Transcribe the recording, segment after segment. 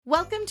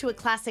Welcome to a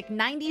classic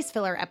 90s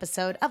filler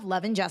episode of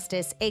Love and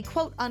Justice, a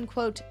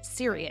quote-unquote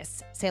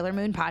serious Sailor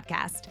Moon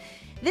podcast.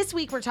 This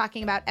week we're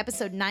talking about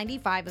episode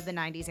 95 of the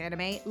 90s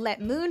anime, Let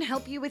Moon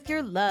Help You With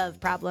Your Love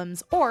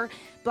Problems, or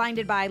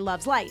Blinded by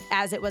Love's Light,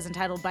 as it was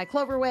entitled by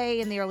Cloverway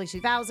in the early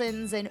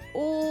 2000s, and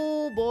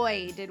oh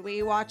boy, did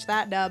we watch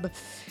that dub.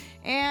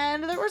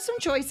 And there were some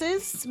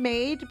choices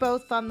made,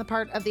 both on the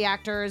part of the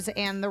actors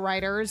and the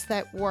writers,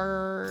 that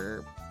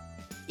were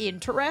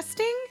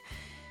interesting.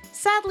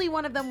 Sadly,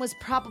 one of them was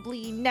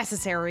probably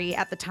necessary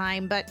at the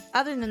time, but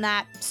other than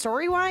that,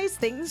 story-wise,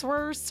 things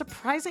were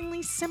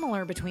surprisingly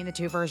similar between the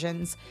two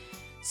versions.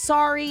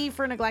 Sorry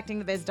for neglecting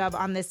the Viz dub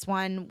on this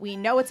one. We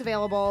know it's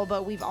available,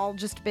 but we've all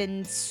just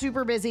been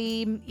super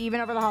busy,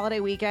 even over the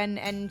holiday weekend,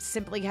 and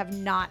simply have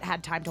not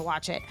had time to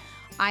watch it.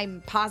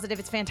 I'm positive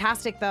it's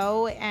fantastic,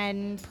 though,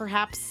 and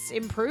perhaps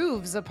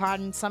improves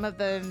upon some of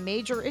the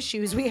major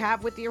issues we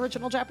have with the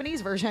original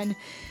Japanese version.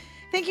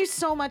 Thank you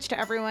so much to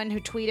everyone who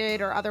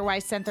tweeted or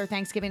otherwise sent their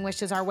Thanksgiving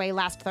wishes our way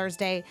last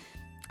Thursday.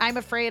 I'm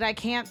afraid I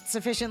can't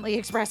sufficiently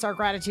express our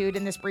gratitude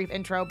in this brief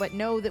intro, but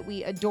know that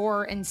we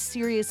adore and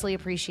seriously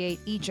appreciate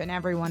each and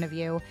every one of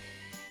you.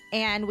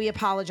 And we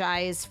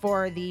apologize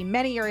for the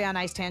many Yuri on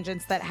Ice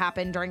tangents that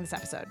happened during this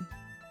episode.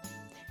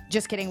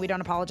 Just kidding, we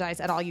don't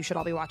apologize at all. You should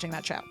all be watching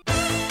that show.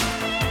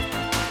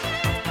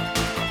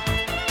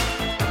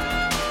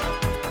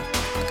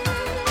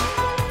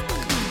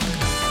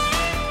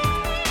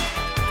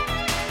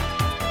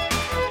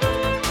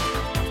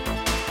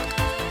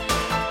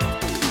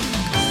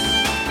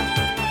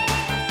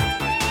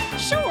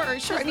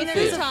 Sure. I mean,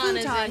 there's a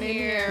futon in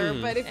here,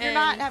 but if you're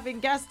not having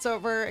guests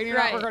over and you're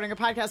not recording a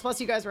podcast, plus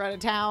you guys were out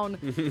of town.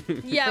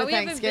 Yeah, we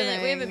haven't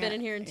been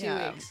in here in 2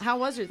 weeks. How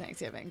was your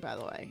Thanksgiving, by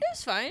the way? It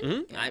was fine.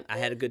 Mm-hmm. I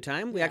had a good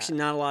time. We actually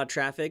not a lot of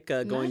traffic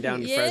going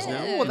down to Fresno.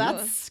 Oh,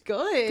 that's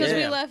good. Because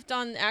we left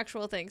on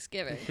actual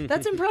Thanksgiving.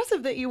 That's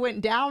impressive that you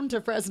went down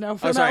to Fresno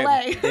from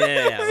LA.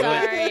 Yeah.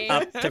 Sorry.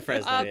 Up to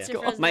Fresno. Up to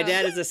Fresno. My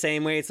dad is the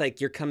same way. It's like,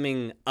 you're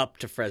coming up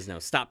to Fresno.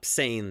 Stop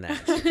saying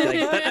that. Like,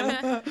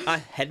 but I'm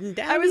heading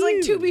down. I was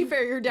like, to be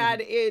fair, your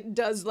dad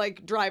does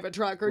like drive a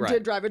truck or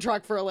did drive a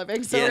truck for a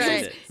living. So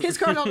his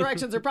cardinal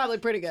directions are probably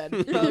pretty good.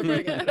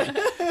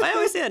 I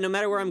always say that no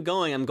matter where I'm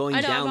going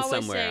down I'm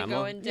somewhere. I'm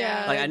going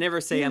down. Like I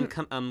never say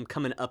I'm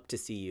coming up to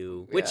see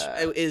you, which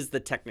is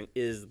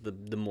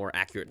the more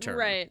accurate term.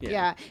 Right.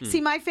 Yeah.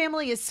 See, my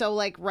family is so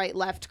like right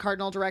left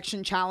cardinal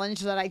direction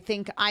challenged that I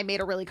think I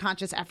made a really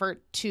conscious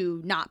effort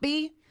to not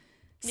be.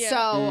 Yeah.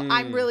 So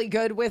I'm really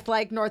good with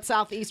like north,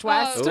 south, east,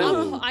 west.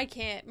 I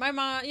can't. My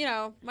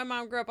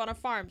mom grew up on a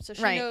farm, so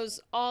she knows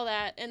all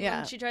that. And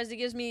when she tries to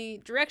give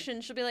me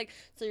directions, she'll be like,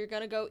 "So you're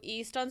gonna go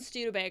east on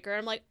Studebaker."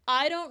 I'm like,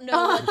 I don't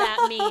know what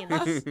that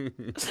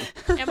means.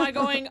 Am I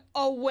going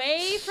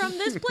away from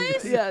this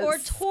place or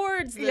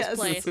towards this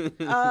place?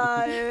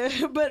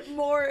 But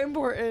more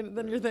important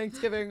than your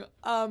Thanksgiving,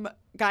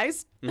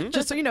 guys,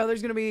 just so you know,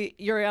 there's going to be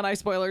Yuri on Ice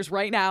spoilers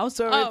right now.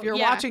 So if you're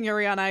watching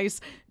Yuri on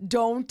Ice,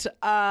 don't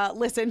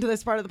listen to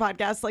this part of the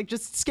podcast. Like,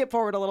 just skip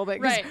forward a little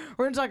bit. Because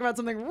we're going to talk about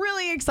something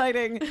really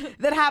exciting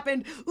that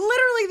happened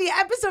literally the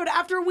episode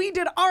after we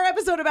did our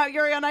episode about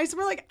Yuri on Ice. And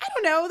we're like, I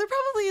don't know. They're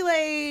probably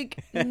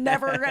like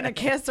never going to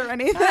kiss or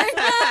anything.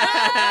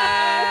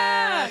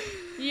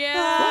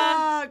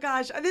 Yeah. Oh,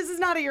 gosh. This is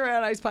not a Yuri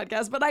on Ice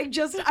podcast, but I'm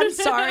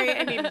sorry.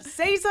 I need to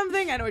say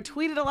something. I know I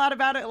tweeted a lot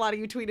about it. A lot of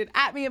you tweeted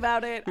at me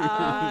about it.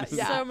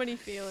 So many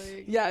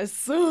feelings.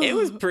 Yes. It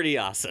was pretty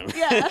awesome.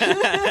 Yeah.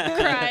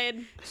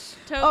 Cried.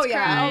 Toads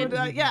cried.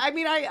 I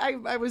mean,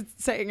 I was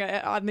saying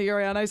on the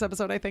Yuri on Ice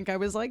episode, I think I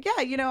was like,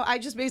 I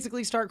just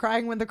basically start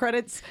crying when the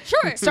credits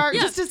start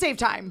just to save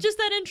time. Just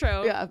that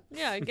intro. Yeah.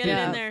 Yeah, get it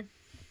in there.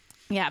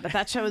 Yeah, but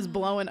that show is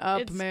blowing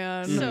up, It's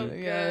man. so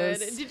good.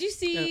 Did you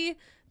see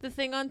the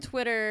thing on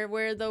Twitter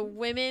where the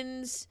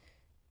women's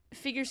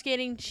figure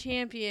skating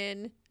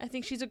champion, I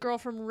think she's a girl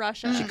from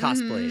Russia. She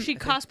cosplayed. She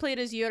cosplayed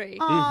as Yuri.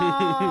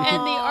 Aww.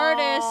 And the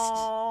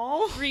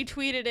artist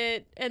retweeted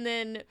it and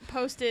then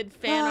posted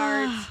fan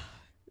art.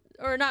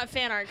 Or not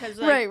fan art, because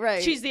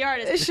she's the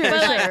artist. Sure,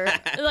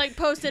 but like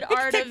posted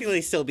art of...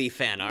 technically still be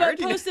fan art.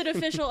 But posted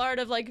official art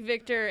of like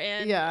Victor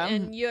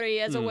and Yuri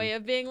as a way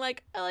of being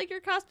like, I like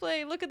your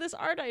cosplay. Look at this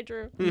art I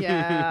drew.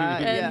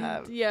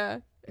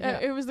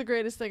 It was the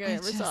greatest thing I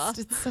ever saw.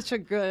 It's such a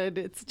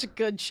good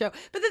show.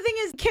 But the thing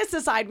is, Kiss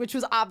aside, which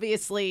was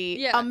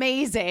obviously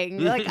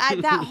amazing, like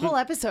that whole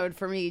episode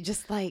for me,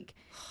 just like,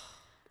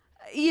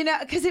 you know,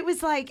 because it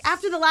was like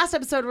after the last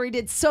episode where he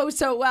did so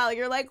well,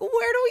 you're like, where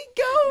do we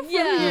go from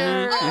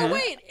here? Oh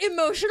wait,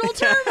 emotional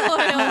turmoil.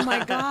 Oh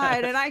my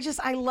god! And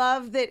I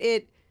love that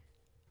it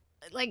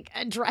like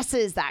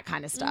addresses that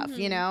kind of stuff,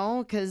 you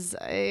know, because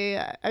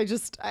I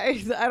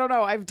don't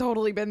know, I've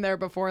totally been there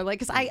before, like,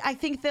 because I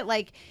think that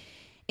like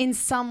in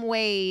some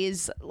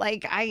ways,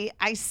 like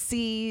I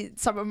see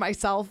some of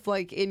myself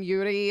like in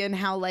Yuri and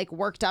how like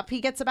worked up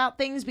he gets about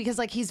things because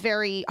like he's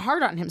very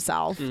hard on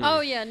himself. Oh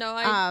yeah, no,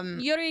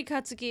 Yuri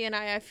Katsuki and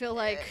I feel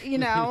like, you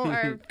know,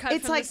 are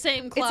cut from the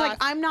same cloth. It's like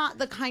I'm not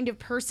the kind of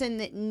person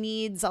that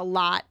needs a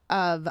lot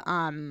of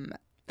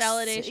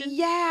validation.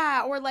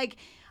 Yeah, or like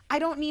I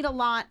don't need a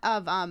lot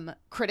of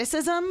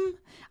criticism.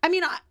 I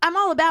mean, I'm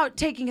all about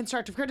taking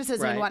constructive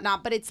criticism and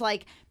whatnot, but it's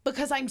like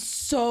because I'm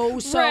so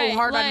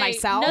hard on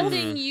myself.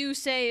 Nothing you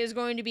say is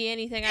going to be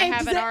anything I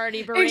haven't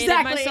already berated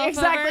myself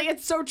over.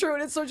 It's so true,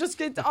 and it's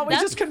always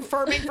just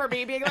confirming for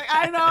me, being like,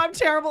 I know I'm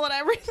terrible at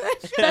everything.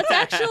 That's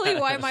actually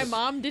why my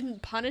mom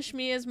didn't punish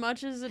me as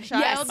much as a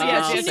child, Yes,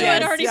 because she knew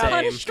I'd already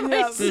punished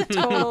myself.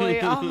 Totally,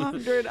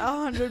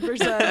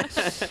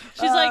 100%.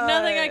 She's like,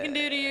 nothing I can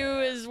do to you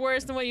is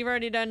worse than what you've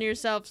already done to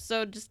yourself.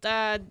 So just,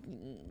 no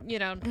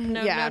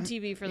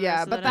TV for this.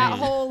 Yeah, but that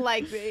whole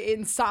like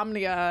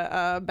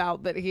insomnia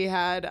bout that he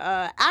had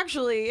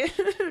actually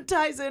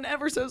ties in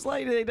ever so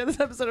slightly to this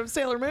episode of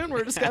Sailor Moon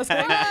we're discussing.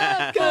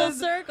 Full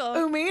circle.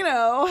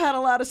 Umino had a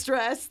lot of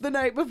stress the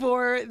night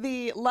before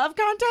the love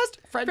contest,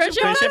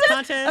 friendship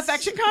contest,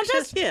 affection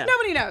contest. Yeah.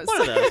 Nobody knows.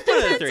 One of those.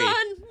 Depends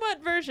on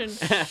what version.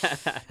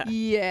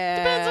 Yeah.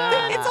 Depends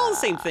on. It's all the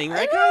same thing,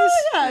 right, guys?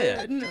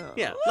 Yeah. No.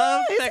 Yeah.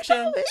 Love,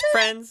 affection,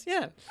 friends.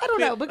 Yeah. I don't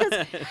know, because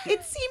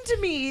it seemed to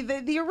me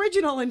that the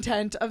original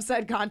intent of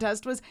said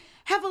contest was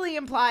heavily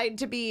implied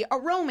to be a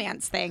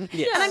romance thing.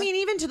 Yes. And I mean,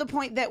 even to the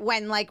point that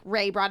when like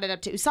Rei brought it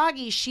up to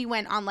Usagi, she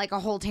went on like a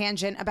whole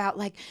tangent about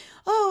like,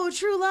 oh,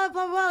 true love,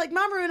 blah, blah, blah. Like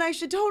Mamoru and I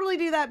should totally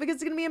do that because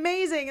it's going to be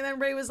amazing. And then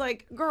Rei was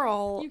like,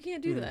 girl, You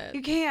can't do that.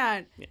 you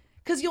can't.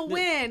 Because you'll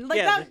win. Like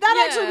yeah,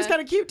 that actually was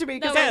kind of cute to me.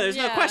 Cause there's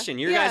no question.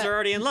 You guys are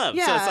already in love.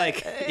 So it's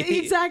like,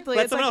 exactly.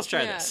 let It's someone like- else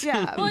try this.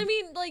 Yeah. Well, I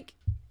mean, like,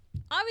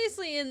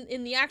 obviously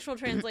in the actual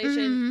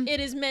translation, it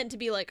is meant to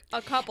be like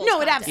a couple. No,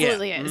 it contest.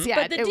 absolutely Yeah. is. Mhm. Yeah,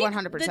 But it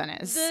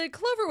 100% is. The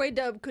Cloverway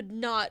dub could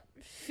not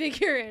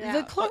figure it The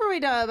out.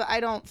 Cloverway dub, I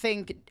don't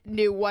think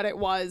knew what it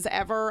was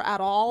ever at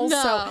all.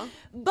 No. So,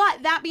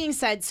 but that being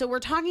said, so we're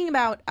talking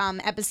about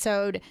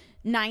episode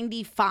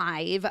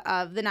 95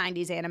 of the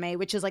 90s anime,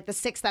 which is like the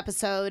 6th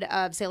episode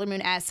of Sailor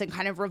Moon S and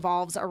kind of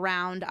revolves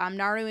around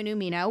Naru and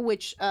Umino,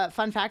 which,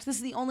 fun fact, this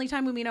is the only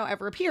time Umino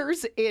ever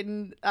appears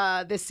in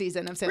this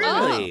season of Sailor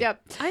Moon. Really?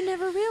 Yep. I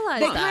never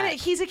realized that.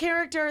 He's a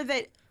character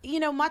that,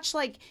 much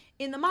like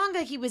in the manga,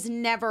 he was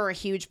never a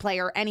huge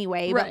player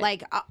anyway, Right. but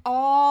like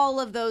all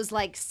of those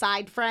like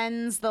side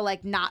friends, the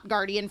like not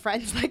guardian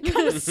friends, like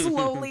kind of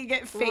slowly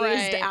get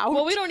phased out.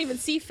 Well, we don't even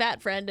see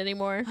Fat Friend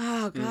anymore.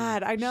 Oh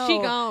God, I know. She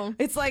gone.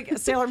 It's like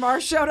Sailor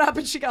Mars showed up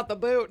and she got the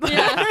boot.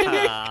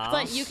 Yeah. It's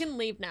like, you can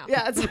leave now.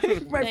 Yeah, it's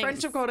like my Thanks.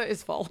 friendship quota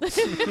is full.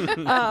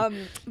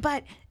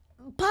 But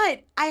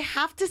I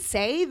have to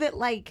say that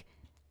like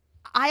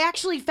I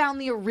actually found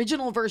the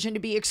original version to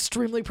be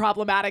extremely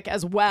problematic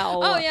as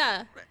well. Oh,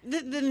 yeah.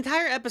 The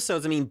entire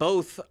episodes, I mean,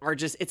 both are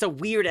just, it's a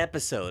weird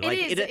episode.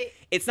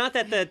 It's not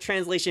that the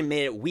translation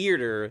made it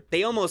weirder.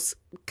 They almost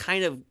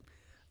kind of...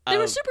 They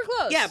were super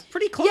close. Yeah,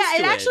 pretty close Yeah,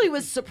 to it actually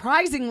was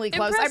surprisingly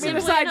close. I mean,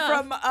 Impressively aside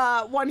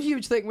enough. from one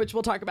huge thing, which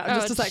we'll talk about in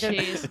just a second.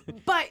 Jeez.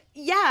 But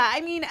yeah,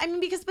 I mean,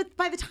 because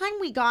by the time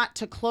we got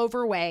to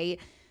Cloverway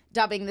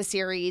dubbing the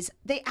series,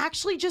 they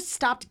actually just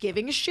stopped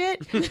giving a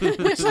shit,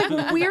 which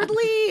like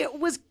weirdly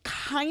was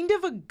kind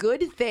of a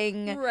good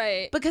thing.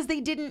 Right. Because they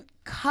didn't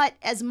cut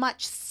as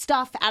much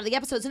stuff out of the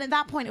episodes. And at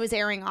that point, it was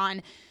airing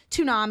on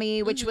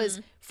Toonami, which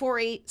was for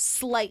a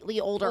slightly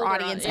older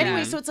audience. yeah.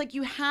 Anyway, so it's like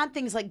you had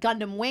things like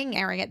Gundam Wing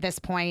airing at this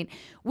point,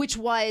 which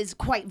was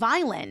quite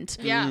violent.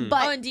 Yeah.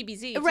 But, and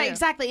DBZ, Right, too.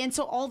 exactly. And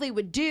so all they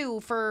would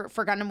do for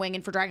Gundam Wing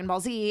and for Dragon Ball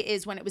Z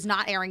is when it was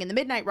not airing in the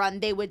midnight run,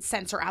 they would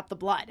censor out the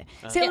blood.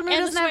 Sailor Moon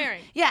and the doesn't have,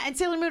 swearing. yeah, and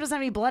Sailor Moon doesn't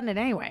have any blood in it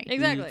anyway.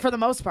 Exactly. For the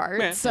most part.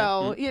 Yeah.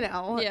 So,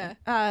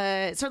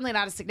 Yeah. certainly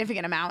not a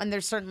significant amount. And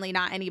there's certainly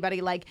not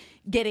anybody like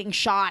getting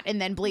shot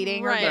and then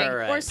bleeding Right. or getting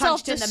Right. Or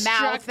punched in the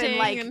mouth and self-destructing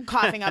like and-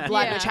 coughing up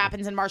blood, Yeah. which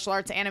happens in martial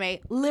arts anime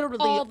literally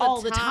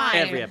All the time.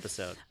 Every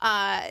episode.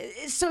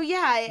 So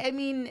yeah, I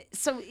mean,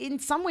 so in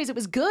some ways it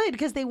was good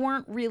because they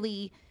weren't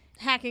really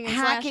Hacking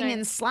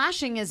and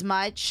slashing as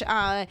much.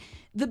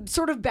 The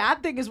sort of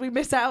bad thing is we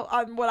miss out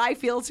on what I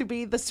feel to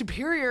be the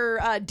superior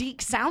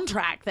Deke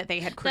soundtrack that they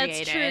had created.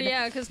 That's true,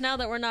 yeah, because now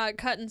that we're not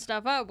cutting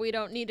stuff up, we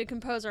don't need to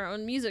compose our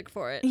own music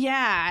for it.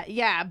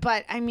 Yeah,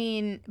 but I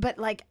mean,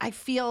 like I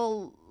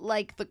feel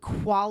like the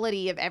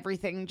quality of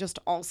everything just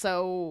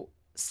also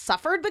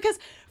suffered because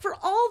for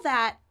all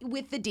that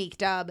with the Deke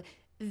dub,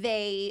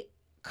 they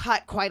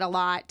cut quite a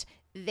lot.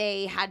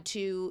 They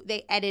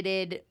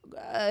edited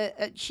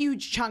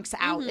huge chunks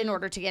out in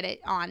order to get it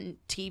on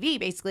TV,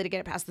 basically to get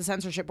it past the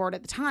censorship board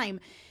at the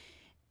time.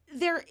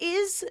 There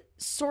is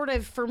sort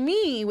of, for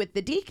me, with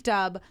the Deke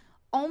dub,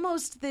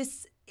 almost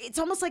this, it's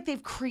almost like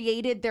they've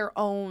created their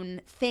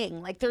own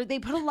thing. Like they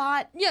put a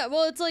lot. Yeah,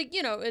 well, it's like,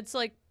 it's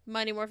like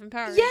Mighty Morphin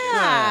Power Rangers.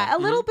 Yeah, a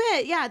little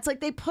bit. Yeah, it's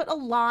like they put a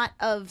lot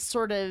of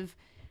sort of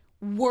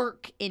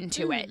work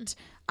into it.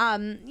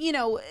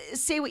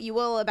 Say what you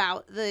will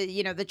about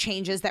the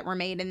changes that were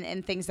made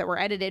and things that were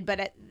edited, but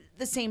at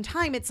the same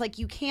time, it's like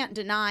you can't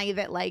deny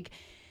that like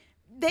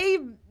they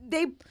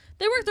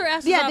worked their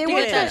asses off to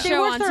get that they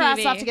show worked on their TV.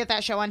 ass off to get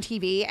that show on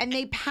TV, and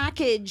they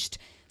packaged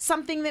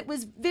something that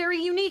was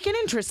very unique and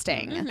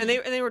interesting. And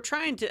they were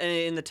trying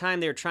to, in the time,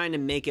 they were trying to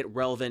make it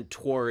relevant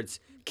towards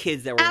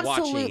kids that were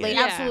watching it.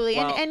 Absolutely.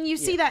 Well, and you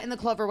see that in the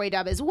Clover Way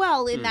dub as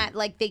well, in that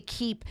like they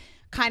keep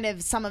kind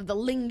of some of the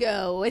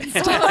lingo and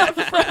stuff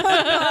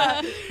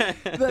that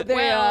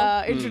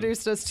they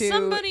introduced us to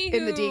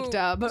in the Deke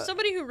dub.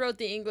 Somebody who wrote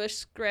the English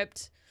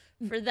script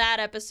for that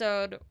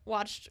episode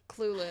watched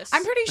Clueless.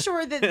 I'm pretty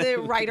sure that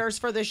the writers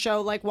for the show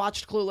like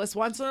watched Clueless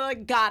once and they're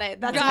like, got it.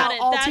 That's how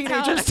all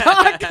teenagers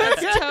talk.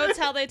 That's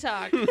how they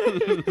talk.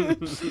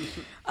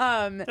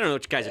 I don't know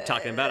what you guys are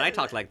talking about. I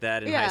talked like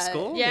that in high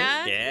school.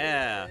 Yeah?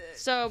 Yeah.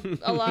 So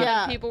a lot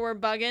of people were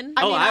bugging.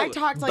 I mean, I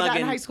talked like that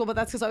in high school, but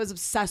that's because I was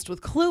obsessed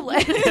with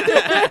Clueless.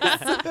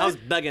 I was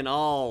bugging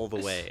all the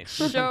way.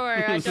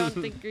 Sure, I don't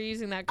think you're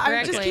using that correctly.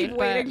 I just keep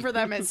waiting for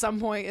them at some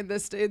point in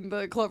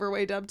the Clover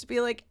Way dub to be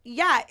like,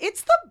 yeah,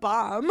 it's the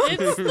bomb.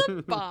 It's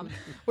the bomb.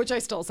 Which I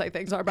still say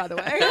things are, by the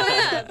way. Oh,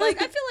 yeah. Like,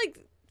 I feel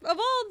like of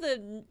all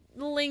the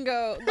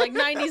lingo, like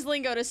 90s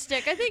lingo to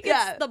stick, I think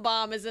it's the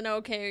bomb is an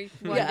okay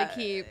one to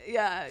keep.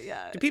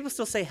 Yeah. Do people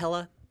still say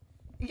hella?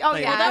 Oh,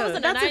 yeah. Well, that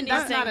wasn't a 90s thing.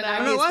 That's not a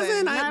 90s No, it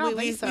wasn't. I don't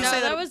think so.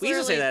 We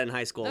used to say that in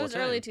high school. That was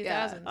early 2000s.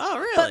 Yeah. Oh,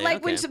 really? But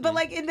like but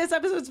like in this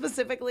episode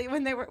specifically,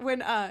 when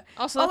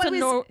also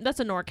that's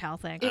a NorCal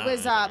thing. It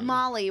was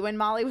Molly, when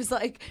Molly was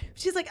like,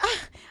 she's like,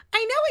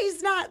 I know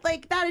he's not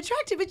like that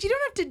attractive, but you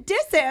don't have to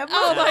diss him.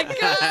 Oh my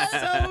god,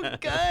 so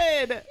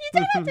good. You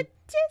don't have to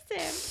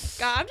diss him.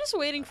 God, I'm just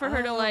waiting for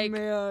her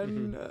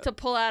to to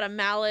pull out a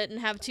mallet and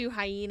have two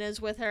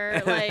hyenas with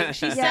her. Like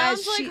she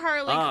sounds like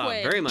Harley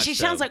Quinn. Very much. She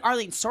sounds like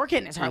Arlene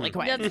Sorkin as Harley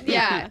Quinn.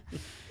 Yeah.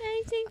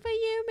 Anything for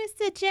you,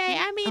 Mr. J.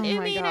 I mean,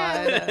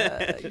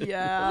 Umino.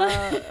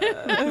 Yeah.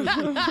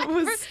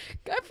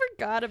 I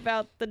forgot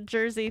about the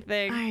Jersey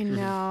thing. I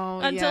know.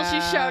 Until she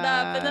showed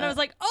up, and then I was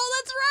like,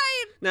 "Oh, that's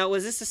right." Now,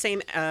 was this the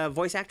same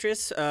voice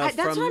actress? That's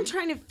what I'm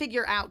trying to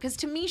figure out, because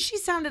to me she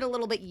sounded a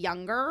little bit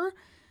younger.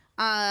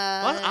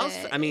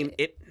 I mean,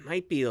 it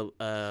might be.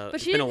 But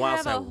it's she been a didn't while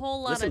have since a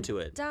whole lot of to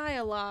it.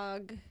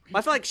 dialogue. Well,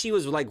 I feel like she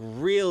was like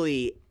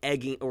really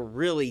egging or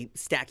really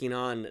stacking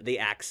on the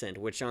accent,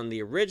 which on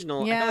the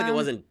original, I felt like it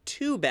wasn't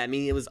too bad. I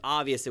mean, it was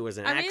obvious it was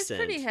an accent. It's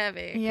pretty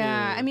heavy.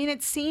 Yeah, I mean,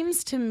 it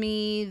seems to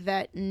me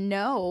that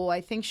no, I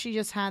think she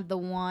just had the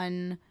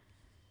one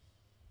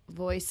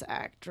voice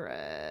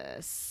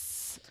actress.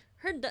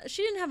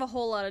 She didn't have a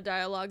whole lot of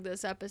dialogue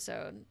this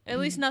episode. At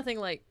least not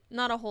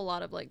a whole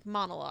lot of like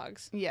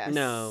monologues. Yes.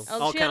 No,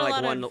 all kind of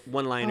like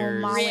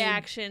one-liners.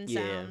 Reaction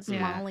sounds.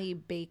 Yeah. Molly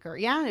Baker.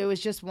 Yeah, it was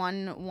just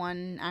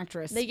one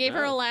actress. They gave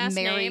her a last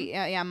name.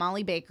 Yeah,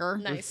 Molly Baker.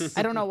 Nice.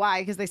 I don't know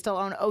why, because they still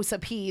own Osa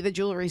P, the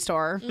jewelry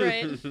store.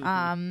 Right.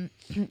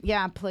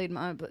 Yeah, played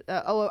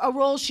a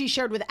role she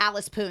shared with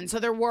Alice Poon. So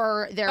there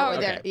were.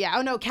 Yeah.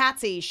 Oh no,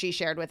 Catsy she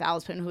shared with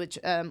Alice Poon, which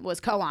was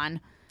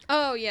Koan.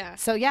 Oh, yeah.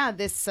 So,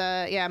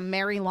 yeah,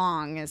 Mary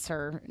Long is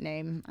her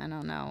name. I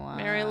don't know.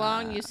 Mary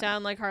Long, you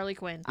sound like Harley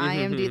Quinn.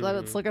 IMDb.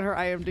 Let's look at her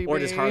IMDb. Or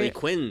does Harley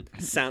Quinn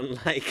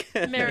sound like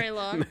Mary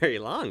Long? Mary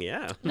Long,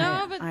 yeah.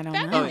 No, but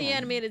back when the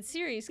animated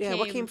series came. Yeah,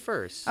 what came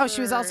first? Oh,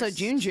 she was also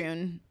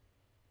June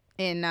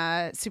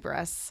in Super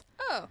S.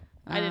 Oh,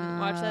 I didn't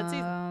watch that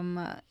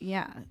season.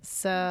 Yeah,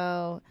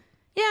 so...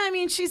 Yeah, I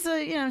mean, she's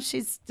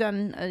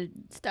done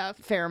a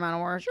fair amount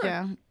of work.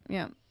 Sure.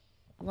 Yeah.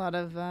 A lot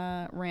of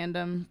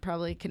random,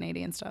 probably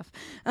Canadian stuff,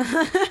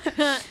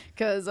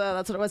 because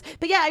that's what it was.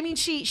 But yeah, I mean,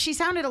 she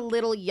sounded a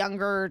little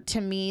younger to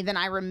me than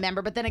I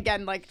remember. But then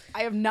again, like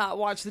I have not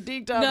watched the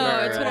Deke dub. No,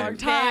 it's been a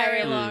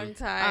very long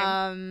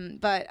time.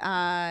 But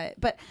I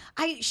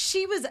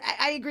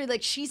agree.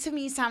 Like she to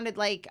me sounded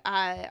like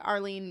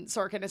Arlene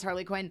Sorkin as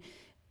Harley Quinn,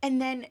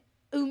 and then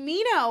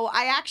Umino,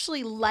 I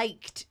actually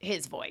liked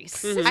his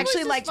voice. Mm-hmm. I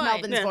actually liked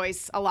Melvin's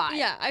voice a lot.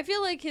 Yeah, I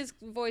feel like his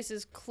voice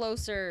is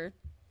closer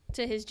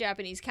to his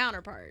Japanese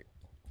counterpart.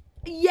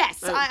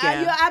 Yes,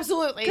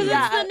 absolutely. Because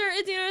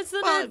it's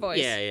the nerd voice.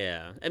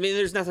 Yeah. I mean,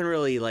 there's nothing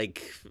really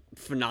like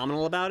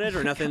phenomenal about it,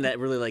 or nothing that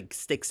really like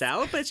sticks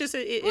out. But it's just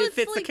it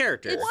fits the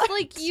character. It's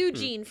like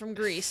Eugene from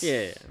Grease.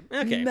 Yeah.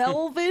 Okay.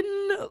 Melvin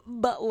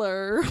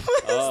Butler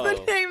was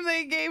the name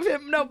they gave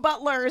him. No,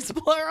 Butlers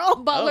plural.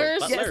 Butlers,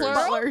 Butlers. plural.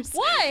 Butlers.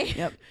 Why?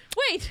 Yep.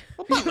 Wait.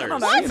 Well,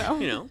 Butlers.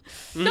 What? You know.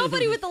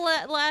 Nobody with the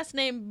last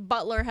name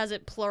Butler has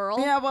it plural.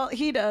 Yeah, well,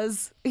 he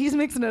does. He's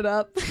mixing it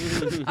up.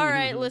 All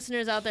right,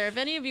 listeners out there, if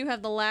any of you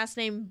have the last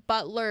name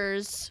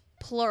Butlers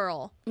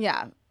plural,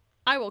 Yeah.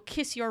 I will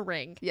kiss your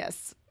ring.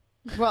 Yes.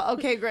 Well,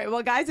 okay, great.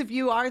 Well, guys, if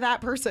you are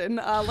that person,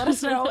 let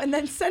us know, and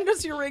then send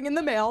us your ring in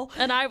the mail,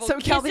 and I will so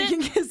kiss Kelby it.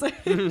 can kiss it.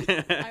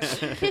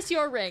 I will kiss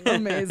your ring.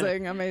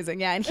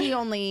 Amazing. Yeah, and he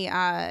only.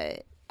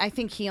 I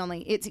think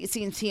it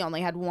seems he only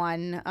had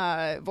one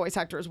voice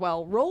actor as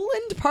well.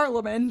 Roland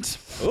Parliament.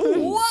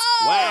 Ooh. Whoa!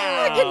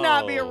 Wow. That could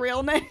not be a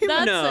real name.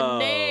 That's a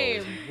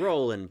name.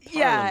 Roland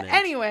Parliament. Yeah,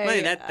 anyway. I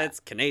mean, that's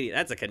Canadian.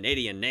 That's a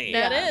Canadian name.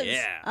 That is.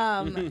 Yeah.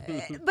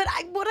 But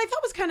what I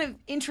thought was kind of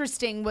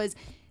interesting was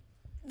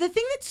the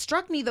thing that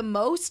struck me the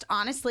most,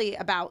 honestly,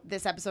 about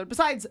this episode,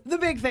 besides the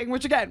big thing,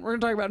 which again, we're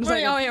going to talk about in a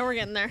second. Oh, yeah, we're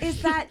getting there.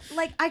 Is that,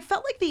 like, I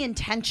felt like the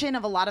intention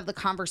of a lot of the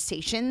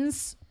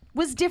conversations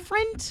was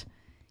different.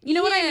 You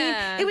know what I mean?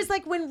 It was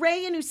like when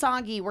Rei and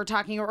Usagi were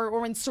talking, or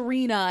when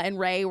Serena and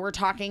Rei were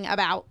talking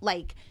about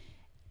like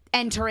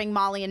entering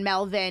Molly and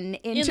Melvin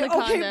into the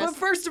contest. but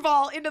first of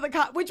all, into the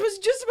which was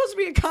just supposed to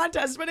be a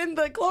contest, but in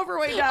the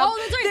Cloverway dub. Oh,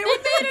 that's right. They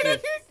made it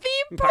a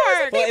theme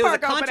park. Well, it was a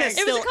contest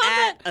still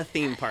at a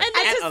theme park. And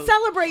to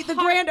celebrate the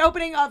grand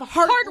opening of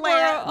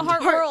Heartland.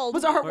 Heart World.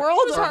 Was it Heart World?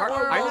 It was Heart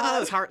World. I thought it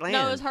was Heartland.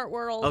 No, it was Heart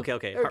World. Okay.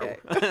 Okay. Heart It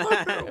was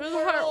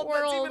Heart World.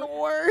 That's even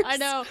worse. I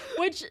know.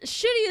 Which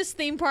shittiest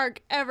theme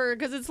park ever,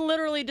 because it's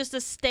literally just a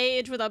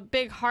stage with a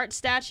big heart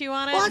statue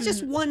on it. Well, it's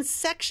just one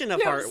section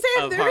of Heart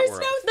Sam, of there Heart is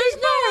World. There's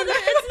no,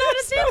 it's not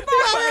a theme park.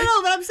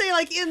 No, but I'm saying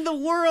like in the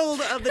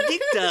world of the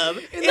Geek Dub,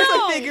 it's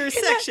a bigger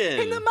section.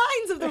 In the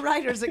minds of the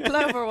writers at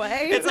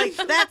Cloverway. It's like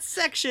that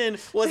section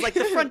was like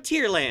the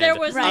Frontierland. There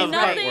was of nothing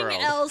Heart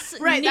World. else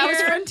Right, near that was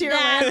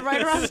Frontierland.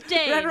 Right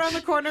around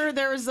the corner,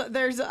 there's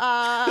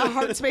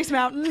Heart Space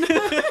Mountain.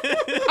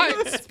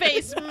 Heart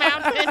Space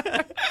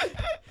Mountain.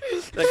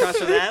 Across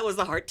from that was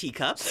the Heart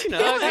Teacups. You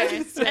know? Okay.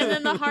 And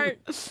then the Heart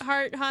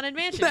Haunted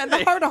Mansion. And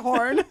the Heart of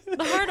Horn.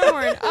 The Heart of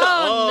Horn.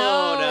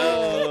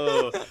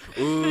 Oh, no.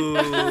 Ooh,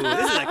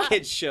 this is a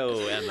kid's show,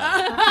 Emma.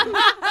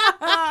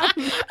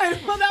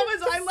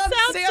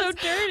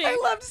 I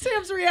loved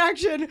Sam's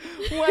reaction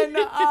when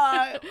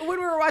we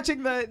were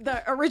watching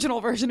the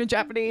original version in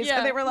Japanese,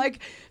 and they're like,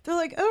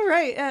 oh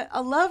right,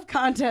 a love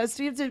contest.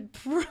 You have to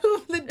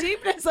prove the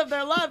deepness of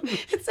their love.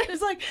 And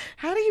Sam's like,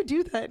 how do you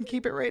do that and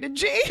keep it rated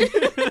G?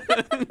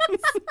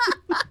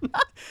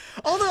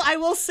 Although I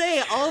will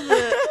say, all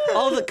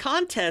the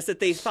contests that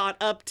they thought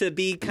up to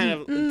be kind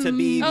of to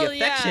be the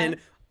affection. Yeah.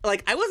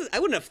 Like I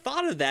wouldn't have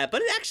thought of that,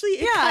 but it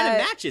kind of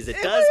matches. It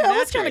does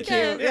match. kind of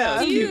cute.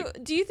 Yeah.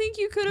 Do you think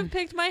you could have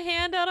picked my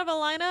hand out of a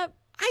lineup?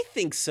 I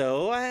think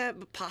so.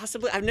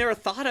 Possibly. I've never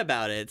thought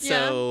about it.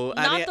 So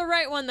not the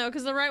right one though,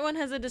 because the right one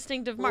has a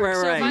distinctive mark. Right,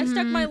 so right. if I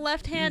stuck my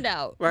left hand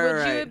out, would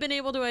right. you have been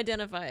able to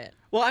identify it?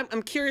 Well,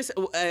 I'm curious.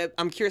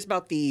 I'm curious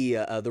about the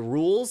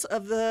rules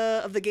of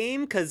the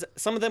game, because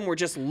some of them were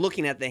just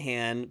looking at the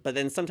hand, but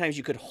then sometimes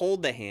you could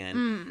hold the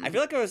hand. I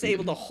feel like if I was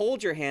able to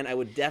hold your hand, I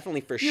would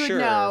definitely you sure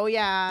would know,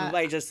 yeah.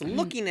 by just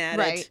looking at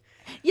it.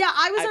 Yeah,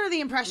 I was under the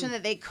impression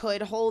that they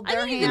could hold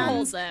their I think hands. you can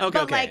hold them. Okay,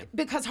 But like,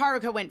 because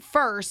Haruka went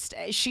first,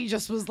 she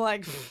just was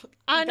like,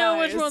 I know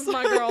guys. which one's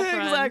my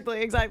girlfriend.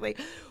 Exactly.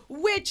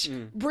 Which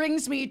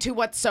brings me to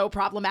what's so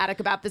problematic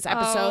about this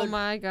episode. Oh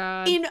my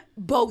god. In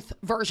both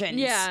versions.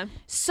 Yeah.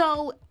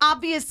 So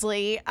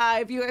obviously,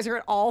 if you guys are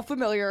at all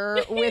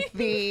familiar with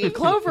the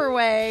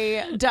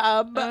Cloverway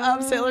dub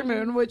of Sailor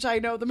Moon, which I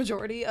know the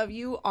majority of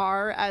you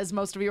are, as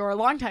most of you are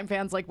longtime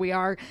fans like we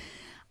are,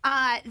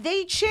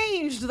 they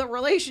changed the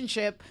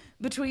relationship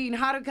between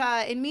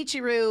Haruka and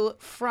Michiru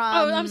from...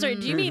 Oh, I'm sorry.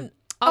 Do you mean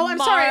Oh, I'm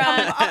sorry.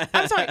 Amara?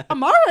 I'm sorry.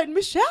 Amara and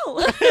Michelle.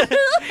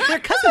 They're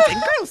cousins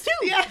and girls too.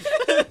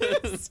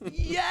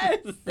 Yes.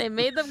 They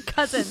made them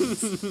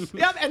cousins.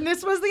 Yep. And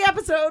this was the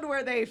episode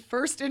where they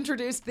first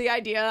introduced the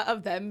idea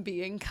of them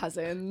being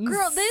cousins.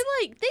 Girl, they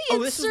this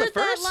was the insert that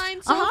first?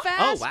 line so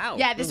fast. Oh wow.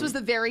 Yeah, this was the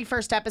very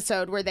first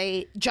episode where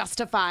they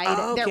justified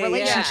their Yeah.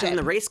 relationship. In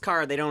the race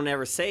car, they don't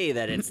ever say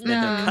that that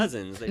they're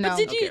cousins. They No.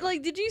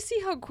 just- Did you see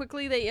how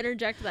quickly they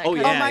interject that? Oh,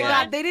 cousin yeah, Oh my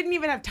yeah. God, they didn't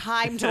even have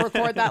time to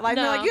record that line.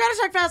 No. They're like, you gotta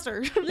talk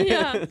faster.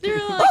 Yeah, they're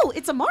like, Oh,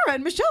 it's Amara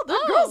and Michelle. They're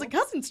girls and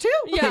cousins too.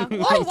 yeah.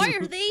 Oh, why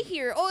are they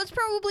here? Oh, it's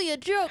probably a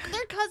joke.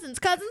 They're cousins.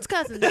 Cousins.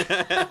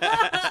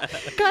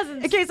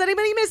 In case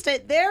anybody missed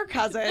it, they're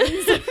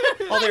cousins.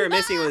 All they were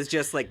missing was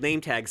just like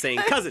name tags saying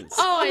cousins.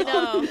 Oh, I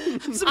know. I'm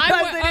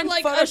surprised they I'm didn't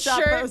like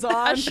Photoshop those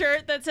on. a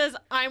shirt that says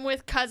 "I'm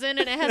with cousin"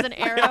 and it has an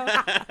arrow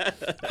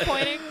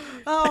pointing.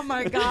 Oh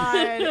my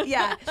God.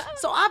 Yeah.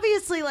 So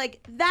obviously, like,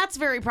 that's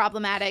very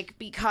problematic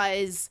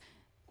because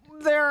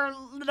they're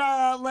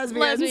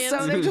lesbians.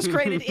 So they just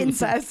created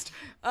incest.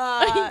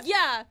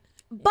 Yeah.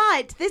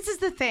 But this is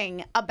the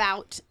thing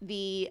about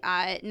the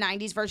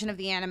 90s version of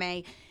the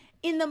anime.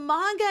 In the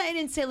manga and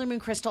in Sailor Moon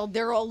Crystal,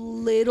 they're a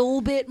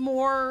little bit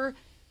more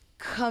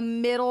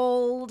committed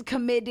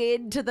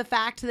to the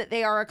fact that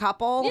they are a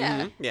couple.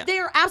 Yeah. Yeah.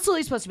 They're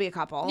absolutely supposed to be a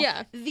couple.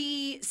 Yeah.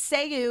 The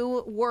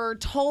Seiyu were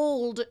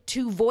told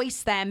to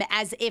voice them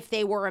as if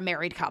they were a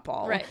married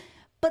couple. Right.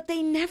 But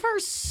they never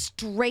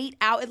straight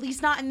out, at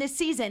least not in this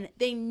season,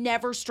 they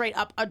never straight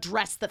up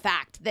address the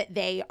fact that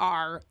they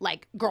are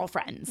like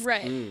girlfriends.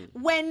 Right.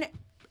 When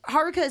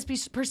Haruka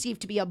is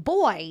perceived to be a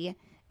boy,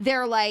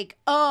 they're like,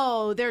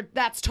 oh,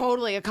 that's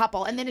totally a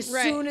couple. And then as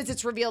soon as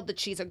it's revealed that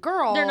she's a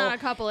girl, They're not a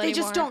couple They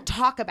just anymore. don't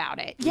talk about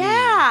it.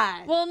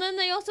 Yeah. Well, and then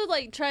they also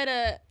like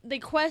they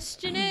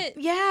question it.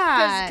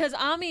 Yeah. Because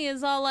Ami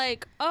is all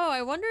like, oh,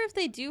 I wonder if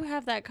they do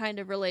have that kind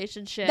of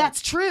relationship.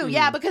 That's true.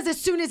 Yeah, because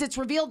as soon as it's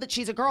revealed that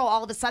she's a girl,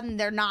 all of a sudden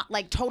they're not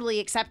like totally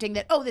accepting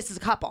that, oh, this is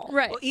a couple.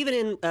 right. Well,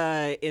 even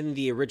in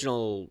the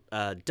original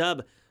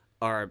dub,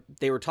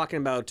 they were talking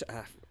about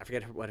I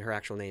forget what her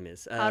actual name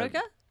is.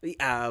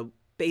 Haruka?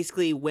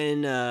 Basically,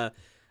 when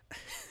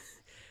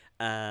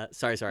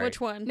Sorry. Which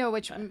one? No,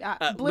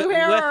 blue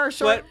hair or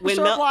short blonde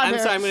hair? I'm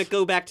sorry, I'm going to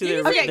go back to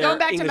their going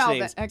back English to Melvin.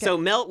 names. Okay. So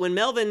when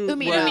Melvin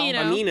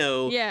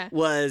Umino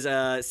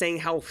was saying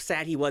how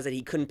sad he was that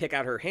he couldn't pick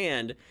out her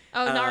hand.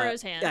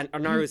 Naru's hand. Yeah,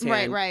 Naru's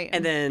hand. Right.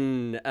 And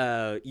then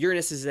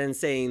Uranus is then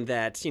saying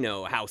that,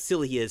 how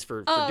silly he is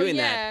for doing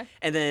that.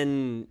 And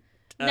then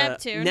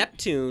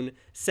Neptune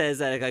says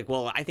that, like,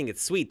 well, I think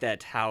it's sweet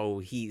that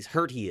how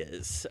hurt he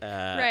is.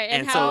 Right,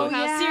 and how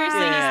seriously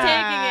he's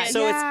taking it.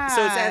 So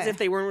it's as if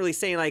they weren't really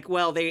saying, like,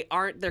 well,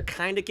 they're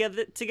kind of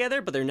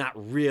together, but they're not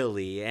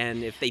really.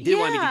 And if they did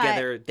want to be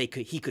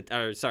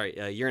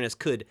together, Uranus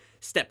could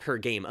step her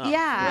game up.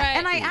 Yeah, right.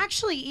 And I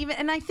actually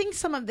I think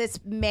some of this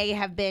may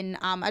have been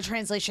a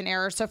translation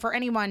error. So for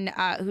anyone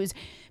who's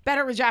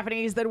better with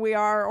Japanese than we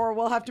are, or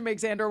we'll have to make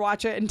Xander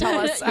watch it and tell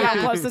us how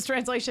close this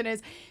translation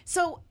is.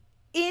 So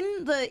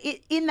in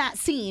that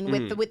scene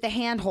with the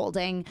hand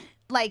holding,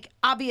 like,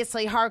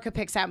 obviously Haruka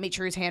picks out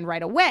Michiru's hand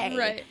right away.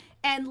 Right.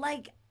 And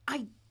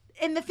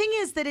and the thing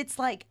is that it's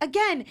like,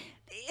 again,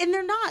 and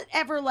they're not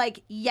ever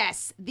like,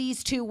 yes,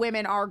 these two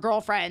women are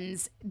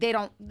girlfriends. They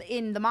don't,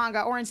 in the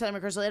manga or in Sailor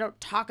Moon Crystal, they don't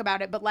talk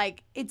about it, but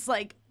like, it's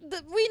like,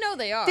 we know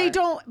they are. They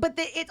don't, but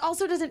it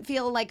also doesn't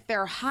feel like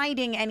they're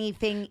hiding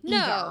anything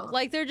either.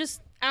 Like they're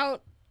just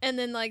out and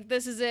then like,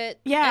 this is it.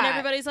 Yeah. And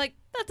everybody's like,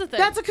 that's a thing.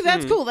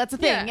 That's cool. That's a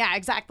thing. Yeah. Yeah,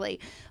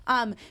 exactly.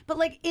 But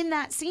like in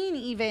that scene,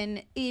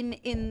 even in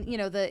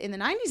the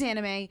 90s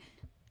anime,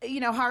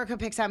 Haruka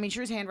picks out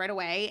Michiru's hand right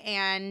away,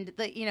 and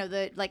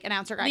the like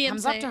announcer guy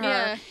comes up to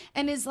her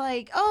and is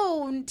like,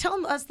 "Oh,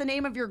 tell us the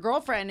name of your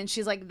girlfriend," and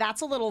she's like,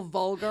 "That's a little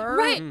vulgar."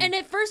 Right. And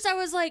at first I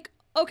was like,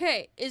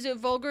 okay, is it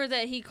vulgar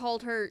that he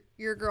called her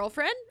your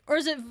girlfriend, or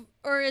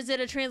is it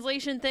a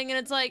translation thing? And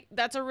it's like,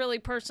 that's a really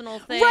personal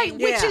thing, right?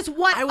 Which is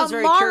what I was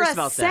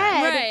Amara said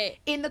right.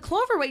 in the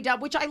Cloverway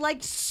dub, which I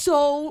liked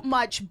so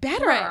much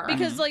better. Right,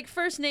 because like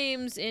first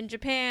names in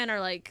Japan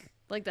are like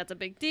that's a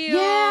big deal.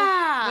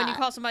 Yeah. When you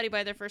call somebody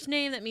by their first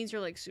name, that means you're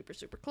like super,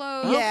 super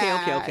close.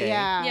 Okay.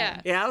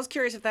 Yeah. Yeah, I was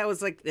curious if that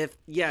was like because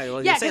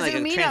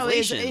Umino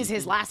is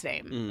his last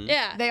name. Mm.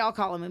 Yeah. They all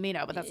call him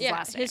Umino, but that's his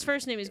last name. His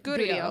first name is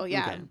Gurio.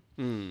 Yeah. Okay.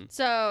 Mm.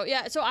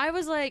 So I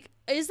was like,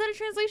 is that a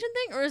translation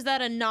thing, or is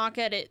that a knock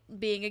at it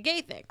being a gay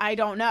thing? I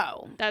don't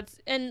know.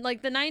 And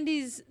like the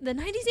 90s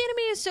anime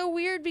is so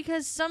weird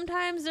because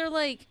sometimes they're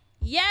like,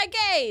 yeah,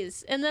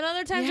 gays, and then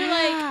other times you're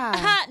like,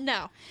 aha,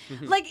 no.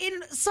 Like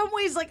in some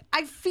ways, like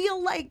I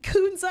feel like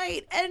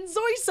Kunzite and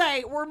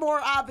Zoisite were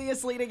more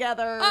obviously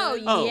together. Oh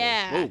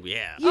yeah. Oh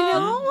yeah. You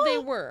know? They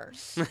were.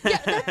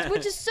 Yeah,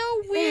 which is so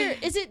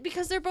weird. Is it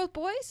because they're both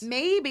boys?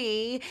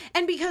 Maybe,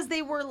 and because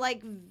they were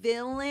like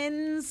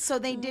villains, so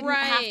they didn't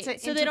have to.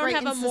 So they don't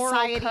have a moral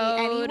code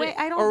anyway.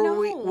 I don't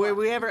know. Were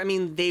we ever? I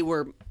mean, they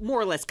were more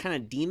or less kind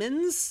of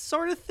demons,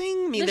 sort of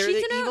thing. I mean, they're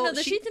the evil.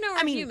 The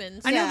Shitano are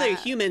humans. I know they're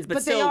humans,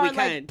 but still, they are we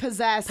kind of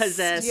possessed,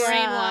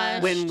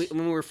 brainwashed.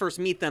 When we first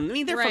meet them. I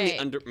mean, they're from the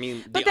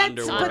underworld. But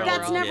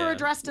that's never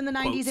addressed in the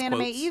 90s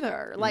anime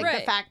either. Like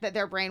the fact that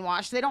they're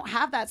brainwashed, they don't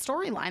have that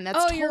storyline.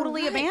 That's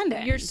totally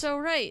abandoned. You're so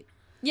right.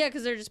 Yeah,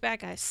 because they're just bad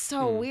guys.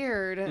 So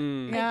weird.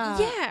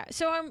 Yeah.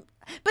 So I'm.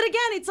 But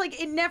again, it's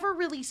like it never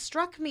really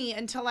struck me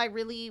until I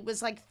really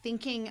was like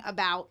thinking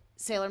about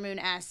Sailor Moon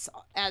S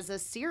as a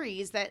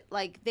series that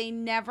like they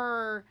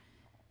never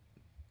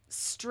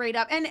straight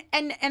up and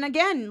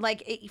again,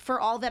 like for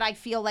all that I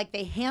feel like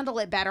they handle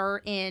it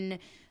better in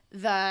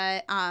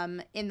the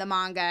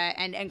manga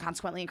and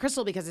consequently in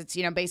Crystal because it's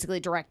basically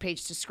direct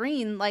page to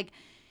screen, like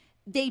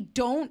they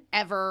don't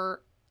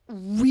ever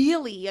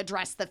really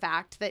address the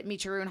fact that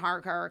Michiru and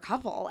Haruka are a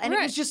couple, and it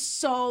was just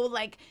so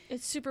like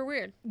it's super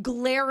weird,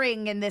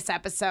 glaring in this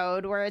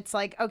episode where it's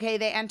like, okay,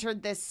 they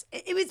entered this.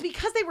 It was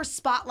because they were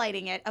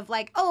spotlighting it of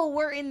like, oh,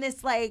 we're in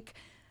this like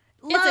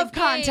love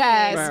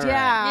contest. Right.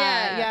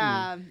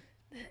 Yeah.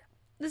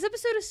 This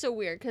episode is so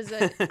weird because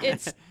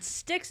it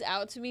sticks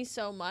out to me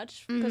so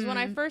much because when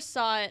I first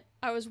saw it,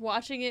 I was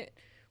watching it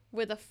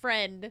with a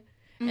friend.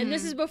 And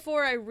this is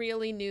before I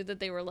really knew that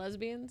they were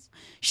lesbians.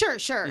 Sure.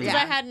 Because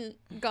I hadn't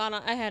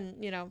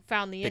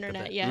found the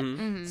internet yet.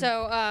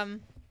 So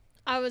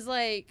I was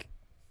like,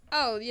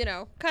 oh,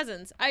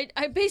 cousins.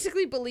 I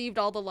basically believed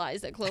all the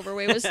lies that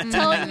Cloverway was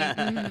telling me.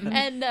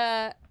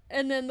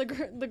 And then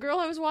the girl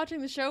I was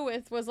watching the show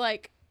with was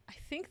like, I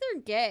think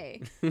they're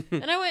gay.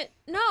 And I went,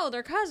 no,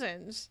 they're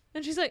cousins.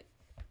 And she's like,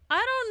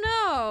 I don't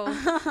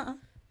know.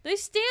 They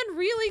stand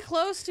really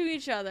close to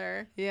each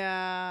other.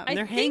 Yeah. And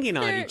they're hanging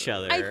on each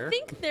other. I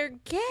think they're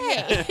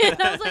gay. And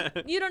I was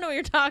like, you don't know what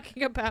you're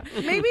talking about.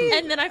 Maybe.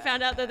 And then I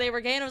found out that they were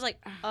gay, and I was like,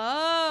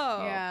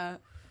 oh. Yeah.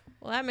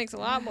 Well, that makes a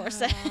lot more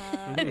sense.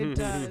 It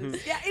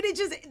does. Yeah, and it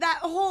just, that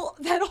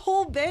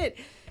whole bit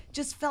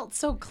just felt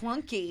so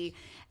clunky.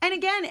 And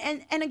again,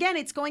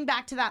 it's going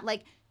back to that,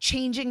 like,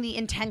 changing the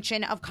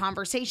intention of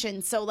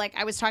conversation. So, like,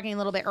 I was talking a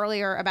little bit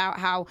earlier about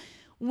how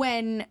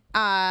when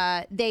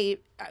they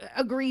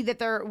agree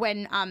that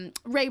when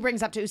Rei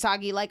brings up to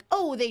Usagi, like,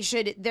 oh,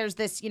 there's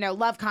this,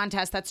 love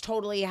contest. That's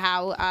totally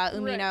how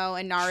Umino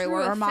and Naru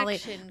or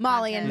Molly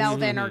and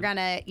Melvin are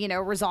gonna,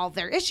 resolve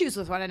their issues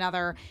with one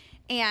another.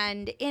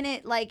 And in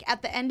it, like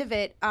at the end of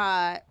it,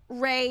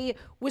 Rei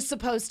was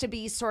supposed to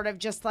be sort of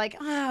just like,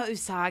 oh,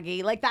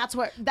 Usagi. Like that's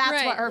what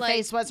her like,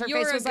 face was. Her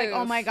face was like,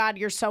 oh my God,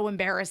 you're so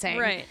embarrassing.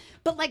 Right.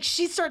 But like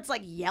she starts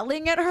like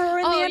yelling at her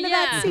in the end of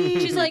that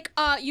scene. She's like,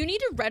 you need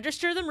to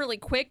register them really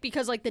quick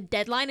because like the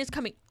deadline is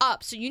coming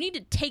up, so you need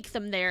to take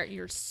them there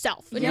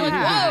yourself. And you're like,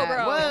 whoa,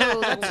 bro.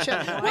 Whoa, that's true.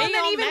 Well,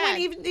 and then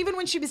even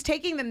when she was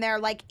taking them there,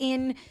 like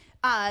in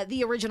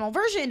the original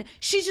version,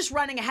 she's just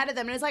running ahead of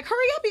them and is like,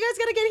 hurry up, you guys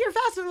gotta get here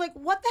fast. And they're like,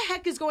 what the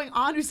heck is going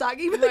on,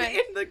 Usagi? But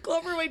in the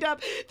Cloverway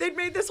dub, they'd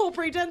made this whole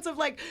pretense of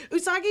like,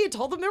 Usagi had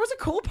told them there was a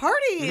cool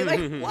party.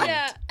 Like, what?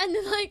 Yeah, and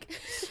then like,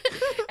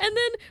 and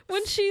then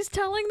when she's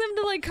telling them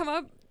to like come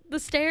up the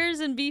stairs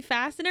and be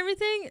fast and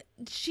everything,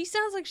 she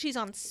sounds like she's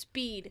on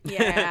speed.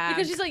 Yeah.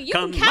 Because she's like, you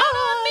can count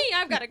on me.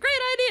 I've got a great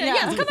idea.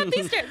 Yes, come up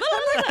these stairs.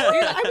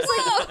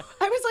 I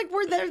was like,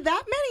 were there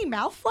that many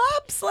mouth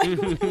flaps? Like,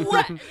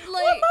 what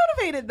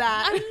motivated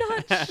that? I'm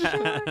not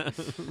sure.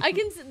 I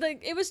can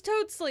like it was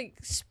totes like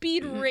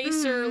speed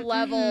racer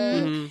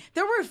level.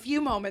 There were a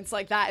few moments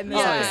like that in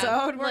this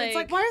episode where it's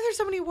like, why are there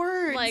so many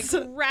words? Like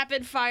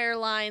rapid fire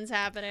lines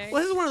happening.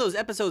 Well, this is one of those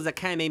episodes that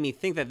kind of made me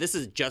think that this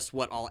is just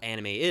what all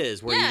anime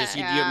is, where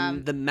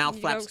the mouth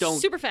flaps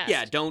don't super fast.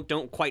 Yeah,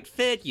 don't quite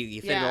fit.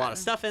 You fit a lot of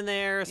stuff in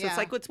there, so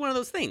it's one of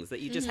those things that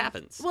just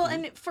happens. Well,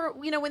 and for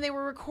when they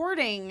were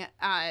recording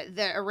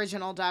the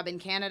original dub in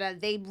Canada,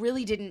 they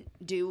really didn't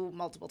do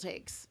multiple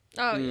takes.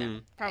 Oh yeah,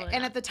 probably.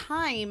 And at the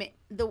time,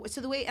 the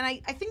way, and I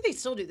think they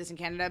still do this in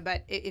Canada,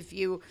 but if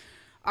you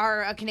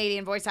are a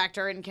Canadian voice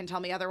actor and can tell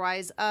me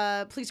otherwise,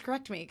 please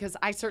correct me, because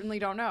I certainly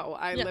don't know.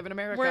 I live in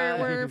America.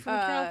 We're from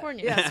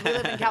California. Yes, we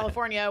live in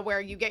California,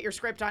 where you get your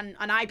script on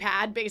an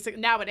iPad,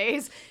 basically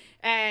nowadays,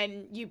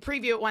 and you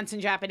preview it once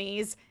in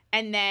Japanese,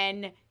 and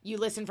then you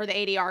listen for the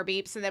ADR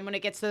beeps, and then when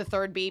it gets to the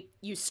third beep,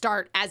 you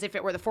start as if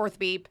it were the fourth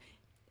beep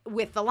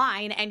with the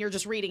line, and you're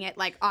just reading it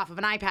like off of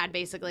an iPad,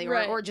 basically,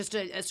 or just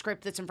a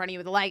script that's in front of you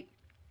with a light.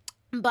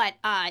 But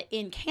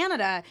in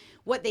Canada,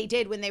 what they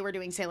did when they were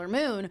doing Sailor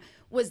Moon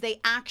was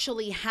they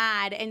actually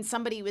had, and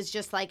somebody was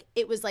just like,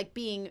 it was like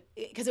being,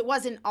 because it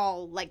wasn't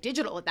all like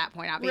digital at that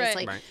point,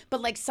 obviously,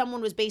 but like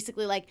someone was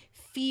basically like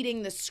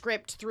feeding the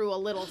script through a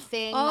little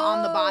thing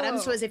on the bottom,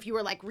 so as if you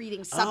were like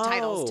reading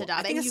subtitles to dub.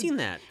 I think I've seen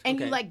that. And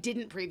you like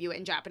didn't preview it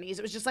in Japanese.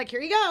 It was just like,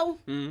 here you go.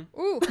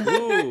 Ooh,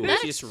 you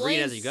just read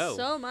as you go.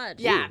 So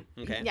much. Yeah.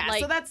 Ooh, okay. Yeah.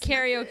 Like so that's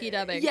karaoke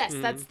dubbing. Yes,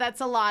 that's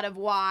a lot of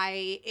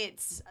why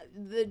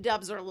the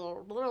dubs are a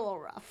little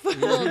rough. A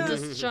little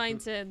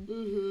disjointed.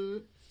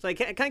 It's like,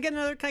 can I get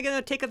another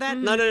take of that?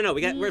 No.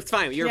 It's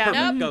fine. You're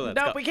perfect. Let's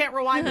go. We can't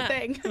rewind the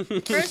thing.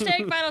 First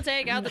take, final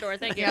take, out the door.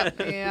 Thank you.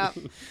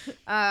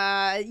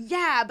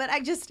 Yeah. But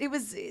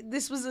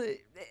this was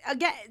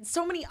again,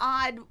 so many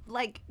odd,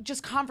 like,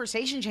 just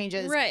conversation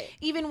changes. Right.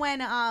 Even when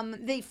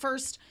they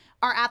first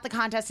are at the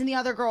contest and the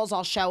other girls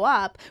all show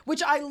up,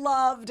 which I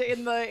loved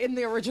in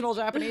the original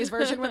Japanese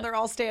version when they're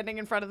all standing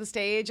in front of the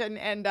stage and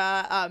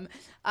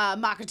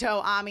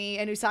Makoto, Ami,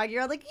 and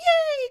Usagi are like,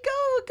 yay, go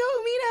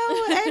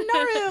Mino and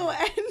Naru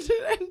and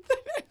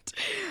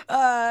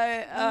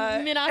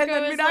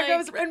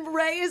Minako's and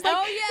Rei is like,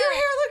 oh, yeah. your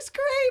hair looks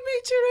great,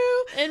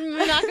 Michiru. And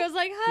Minako's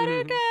like,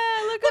 Haruka,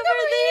 look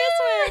over this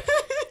way.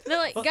 They're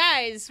like,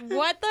 guys,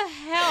 what the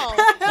hell?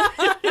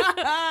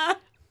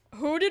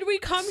 Who did we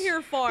come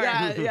here for?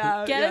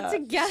 Yeah. Get it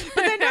together.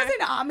 But then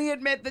doesn't Ami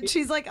admit that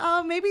she's like,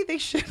 oh, maybe they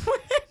should win?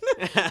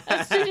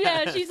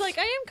 Yeah, she's like,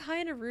 I am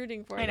kind of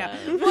rooting for them.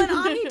 I know. Well, and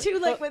Ami too,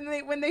 like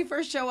when they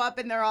first show up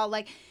and they're all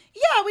like,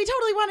 yeah, we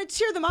totally want to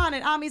cheer them on.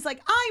 And Ami's like,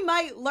 I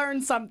might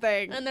learn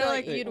something. And they're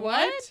like, you'd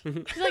what? She's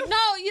like, no,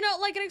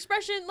 like an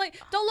expression,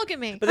 like, don't look at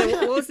me. But then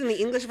what was in the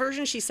English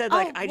version? She said,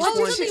 like, I just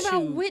wanted something to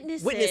about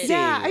witnessing.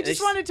 Yeah, I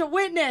just wanted to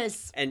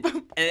witness. And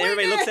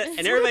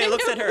everybody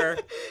looks at her.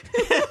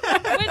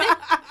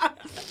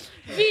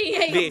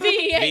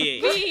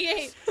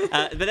 V8.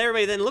 But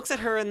everybody then looks at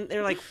her and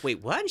they're like,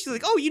 wait, what? And she's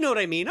like, oh, you know what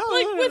I mean. Oh,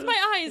 like, with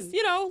my eyes,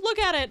 look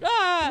at it.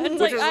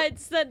 It's like,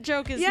 it's that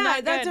joke is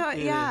not good.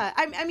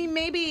 I mean,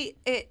 maybe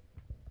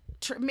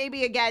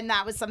maybe again,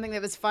 that was something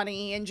that was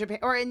funny in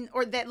Japan,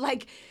 or that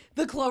like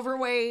the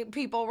Cloverway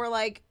people were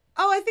like,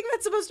 oh, I think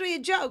that's supposed to be a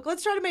joke.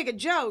 Let's try to make a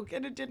joke.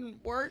 And it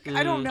didn't work.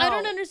 I don't know. I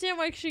don't understand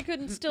why she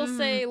couldn't still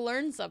say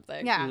learn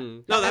something. Yeah.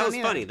 No, that was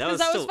funny. That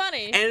was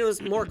funny. And it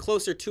was more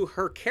closer to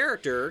her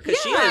character because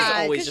she is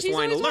always just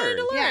wanting to learn.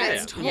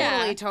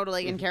 Yeah, it's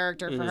totally in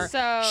character for her.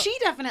 So she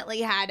definitely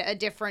had a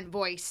different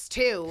voice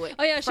too.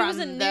 Oh yeah, she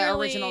wasn't the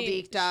original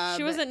Deke dub.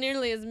 She wasn't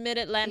nearly as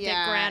mid-Atlantic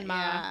grandma.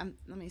 Yeah.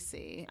 Let me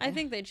see. I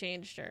think they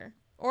changed her.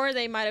 Or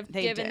they might have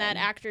given that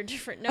actor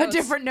different notes. A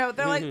different note.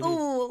 They're like,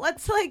 ooh,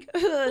 let's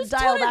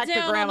dial back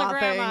the grandma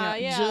thing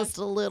just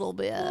a little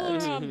bit.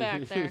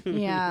 Back there.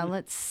 Yeah,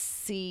 let's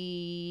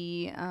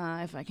see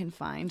if I can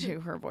find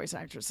who her voice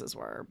actresses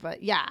were.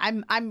 But yeah,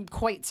 I'm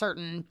quite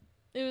certain.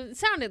 It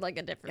sounded like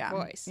a different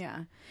voice.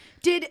 Yeah.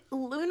 Did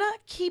Luna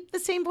keep the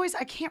same voice?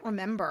 I can't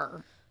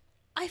remember.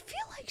 I feel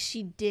like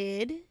she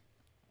did.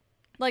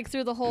 Like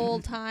through the whole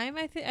time.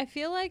 I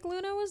feel like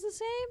Luna was the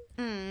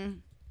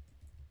same.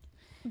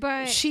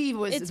 But she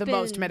was it's the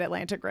most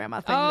Mid-Atlantic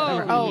grandma thing. Oh,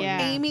 that ever.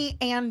 yeah. Amy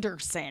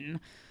Anderson.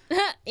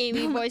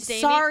 Amy voiced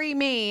Amy. Sorry,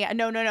 me.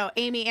 No.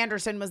 Amy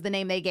Anderson was the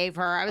name they gave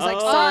her. I was like,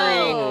 Oh.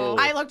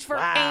 sorry. I looked for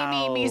Wow.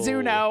 Amy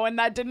Mizuno, and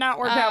that did not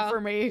work out for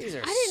me. These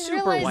are I didn't super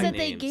realize white that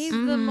they names. gave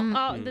them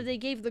that they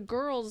gave the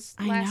girls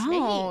last names. I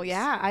know.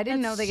 Yeah, I didn't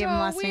know they gave them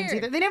That's last so names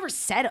weird. either. They never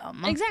said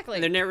them. Exactly.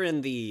 And they're never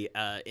in the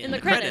in the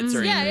credits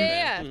or credits. anything.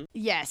 Yeah. but-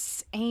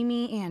 Yes,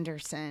 Amy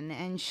Anderson,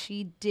 and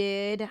she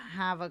did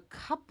have a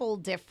couple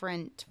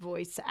different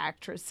voice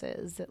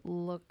actresses. It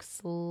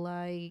looks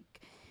like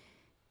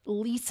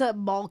Lisa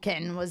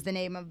Balkin was the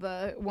name of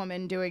the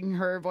woman doing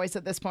her voice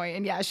at this point,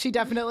 and yeah, she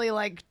definitely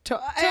like down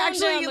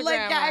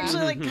the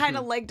grandma. kind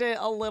of liked it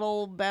a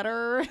little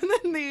better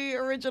than the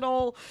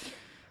original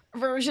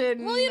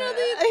version. Well,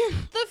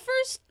 the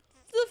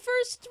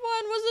first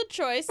one was a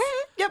choice.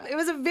 Yep, it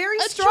was a very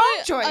strong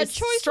choice. A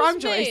choice strong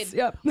was choice. made.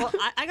 Yep. Well,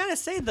 I gotta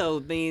say though,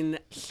 I mean,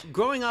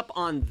 growing up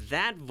on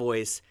that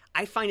voice,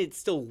 I find it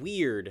still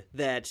weird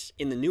that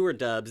in the newer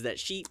dubs that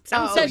she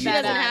sounds Said so she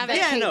doesn't youthful. have that it.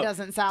 Yeah, Kate no.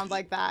 doesn't sound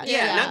like that.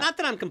 Yeah, not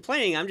that I'm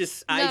complaining. I No.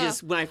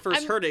 just when I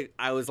 1st heard it,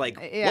 I was like,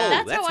 whoa,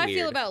 Yeah. That's how I weird.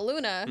 feel about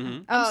Luna.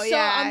 Oh, I'm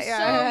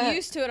yeah. so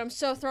used to it. I'm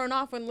so thrown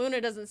off when Luna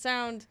doesn't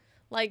sound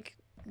like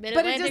But it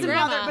Mid-Atlantic doesn't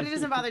grandma. bother. But it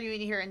doesn't bother you when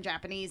you hear it in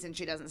Japanese, and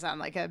she doesn't sound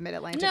like a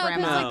Mid-Atlantic No, because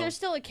grandma. No. there's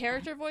still a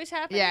character voice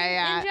happening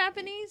Yeah. in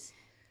Japanese.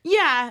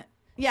 Yeah,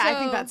 I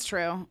think So- that's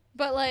true.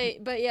 But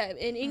yeah,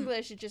 in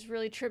English it just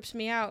really trips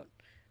me out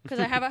because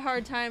I have a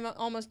hard time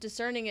almost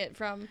discerning it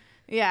from.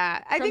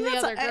 Yeah, I From think the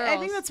that's other I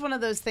think girls. that's one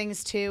of those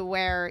things too,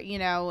 where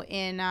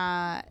in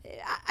I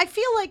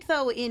feel like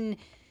though in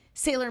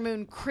Sailor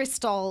Moon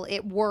Crystal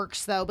it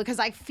works though because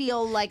I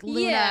feel like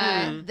Luna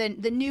Yeah.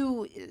 the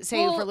new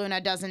Sailor for Well- Luna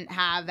doesn't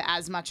have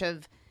as much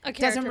of. A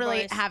Doesn't character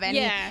really voice. have any,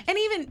 Yeah. and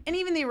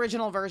even the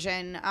original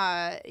version,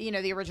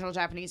 the original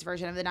Japanese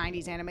version of the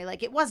 '90s anime,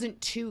 like it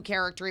wasn't too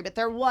charactery, but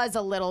there was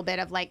a little bit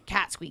of like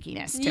cat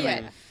squeakiness to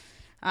it.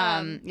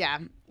 Yeah.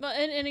 But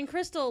and in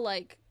Crystal,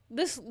 like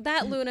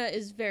that Luna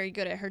is very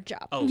good at her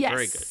job. Oh, Yes.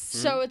 very good.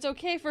 So it's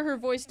okay for her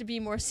voice to be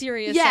more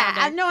serious. Yeah,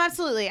 sounding. no,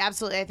 absolutely. I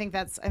think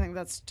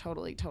that's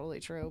totally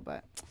true.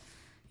 But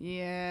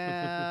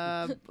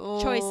yeah,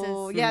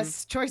 Choices.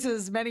 Yes,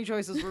 choices. Many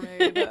choices were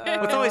made.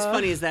 What's always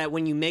funny is that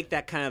when you make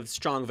that kind of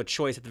strong of a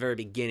choice at the very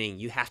beginning,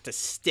 you have to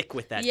stick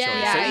with that Yeah. choice.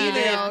 Yeah, So you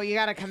even know, you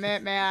gotta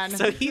commit, man.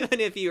 so even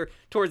if you're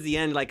towards the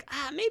end, like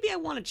maybe I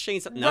want to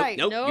change something. Nope, Right.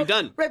 nope, Nope. you're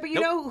done. Right, but you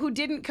Nope. know who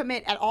didn't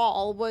commit at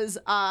all was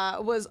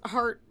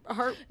Heart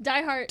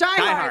Die Hard. Die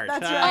Hard. Hard.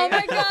 That's Oh right. Oh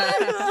my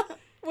god.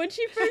 When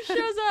she first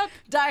shows up.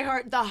 Die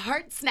Hard, the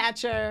Heart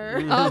Snatcher.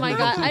 Oh my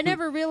god. I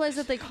never realized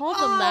that they called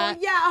them that.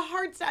 yeah,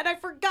 Heart Snatcher. I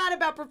forgot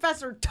about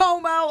Professor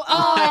Tomo. Oh,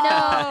 I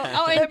know.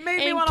 Oh, It made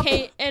me and wanna-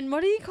 Kate, and what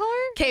do you call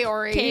her?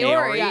 Kaori.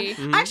 Kaori. Yeah.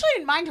 Mhm. I actually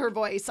didn't mind her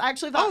voice. I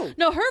actually thought. Oh.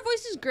 No, her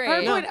voice is great.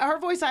 Her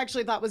voice I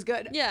actually thought was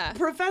good. Yeah.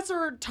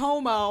 Professor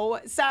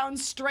Tomo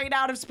sounds straight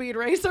out of Speed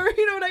Racer.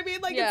 You know what I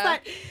mean? Like Yeah.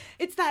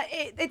 it's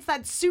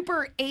that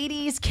super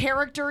 80s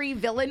charactery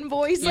villain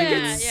voice. Like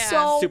Yeah, it's yeah.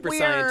 so Super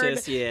weird.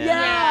 scientist, yeah.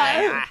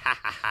 Yeah.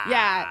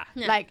 Yeah.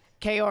 Like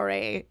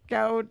Kaori,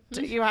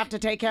 you have to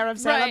take care of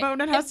Sailor Right. Moon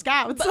and her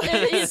scouts. But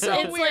it's so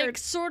it's weird. like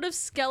sort of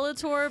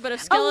Skeletor, but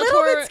if A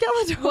little bit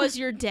Skeletor Skeletor. was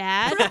your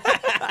dad,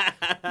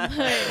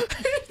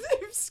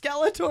 If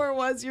Skeletor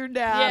was your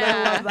dad,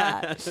 I love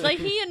that. like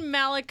he and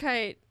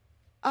Malachite,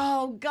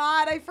 Oh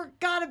God, I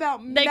forgot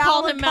about they Malachite.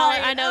 called him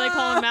Malachite. I know they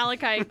call him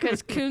Malachite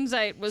because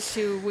Kunzite was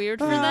too weird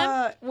for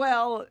them.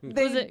 Well,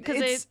 Was it because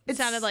it's- it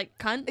sounded like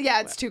cunt? Yeah,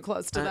 it's too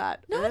close to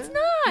that. No, it's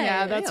not.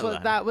 Yeah, that's Really?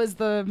 what that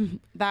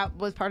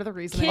was part of the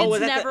reasoning. Kids Oh,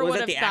 was that the- never was would that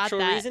have the thought actual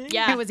that. reasoning?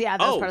 Yeah, It was that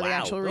was Oh, part of the wow.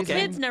 actual Okay.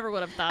 reasoning. kids never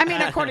would have thought I mean,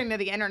 that. according to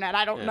the internet,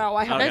 I don't know.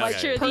 I haven't Okay, That's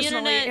okay. true. The personally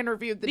internet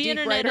interviewed the the deep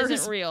internet writers.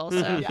 isn't real.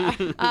 So,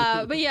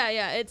 Yeah. but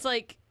yeah, it's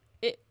like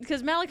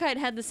because Malachite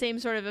had the same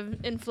sort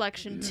of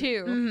inflection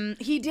too.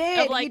 He did.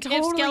 Of like he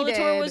totally if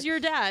Skeletor did. was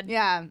your dad.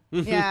 Yeah.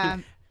 Yeah.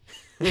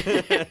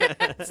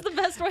 That's the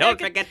best way. I Don't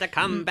could... forget to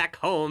come back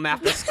home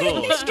after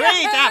school.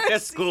 Straight after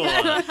school.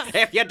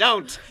 If you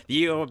don't,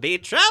 you'll be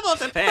trouble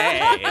to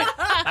pay.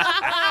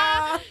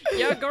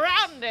 You're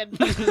grounded.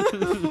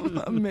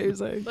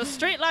 Amazing. The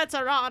streetlights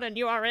are on, and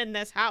you are in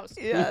this house.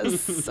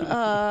 Yes.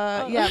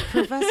 Yeah.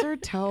 Professor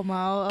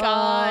Tomo.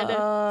 God,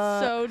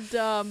 so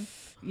dumb.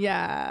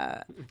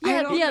 Yeah. I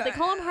Yeah, don't yeah. know. They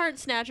call them heart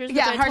snatchers, which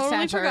Yeah, I Heart totally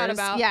Snatchers. forgot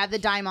about. Yeah, the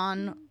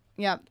Daimon.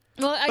 Yep.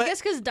 Well, I But-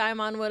 guess because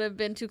Daimon would have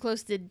been too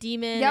close to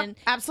Demon. Yep. And,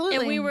 Absolutely.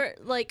 and we were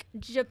like,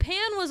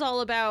 Japan was all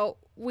about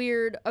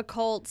weird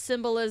occult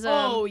symbolism.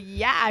 Oh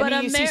yeah. I but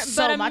mean, you see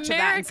so but much of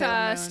that in Sailor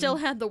America Moon. still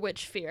had the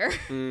witch fear.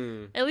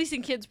 Mm. At least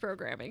in kids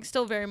programming,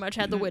 still very much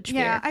had the witch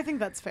Yeah, fear. I think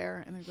that's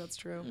fair. I think that's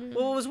true.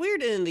 Well, what was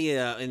weird in the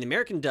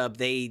American dub,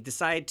 they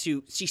decided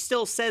to. She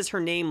still says her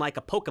name like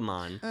a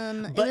Pokemon.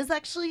 It was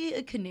actually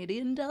a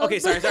Canadian dub. Okay,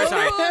 sorry.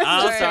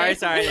 Oh,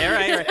 sorry. All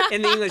right.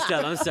 In the English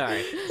dub, I'm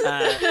sorry.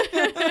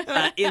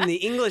 In the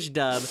English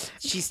dub,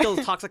 she still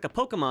talks like a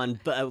Pokemon,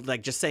 but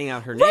like just saying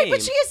out her Right, name.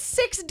 but she has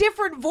 6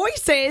 different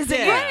voices.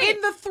 Yeah.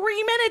 in the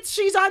 3 minutes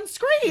she's on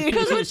screen.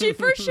 Because when she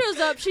first shows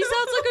up, she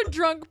sounds like a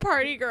drunk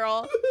party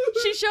girl.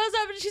 She shows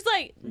up and she's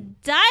like,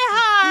 Die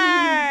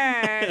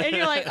Hard! And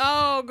you're like,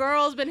 oh,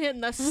 girl's been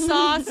hitting the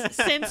sauce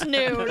since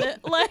noon.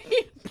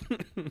 Like,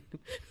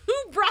 who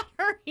brought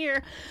her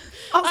here?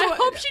 Also, I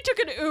hope she took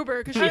an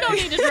Uber because she don't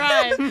need to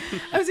drive.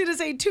 I was going to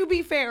say, to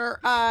be fair,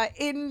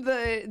 in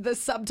the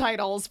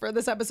subtitles for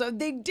this episode,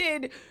 they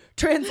did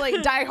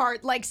translate Die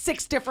Hard like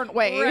 6 different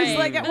ways. Right.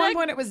 Like at one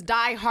point it was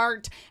Die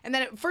Hard, and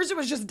then at first it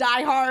was just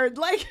Die Hard.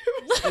 Like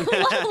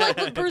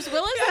with Bruce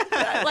Willis.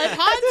 Like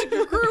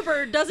Hans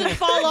Gruber doesn't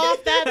fall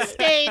off that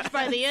stage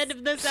by the end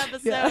of this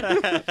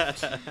episode.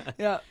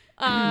 Yeah.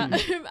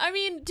 I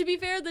mean, to be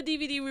fair, the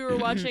DVD we were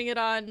watching it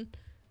on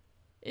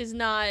is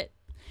not.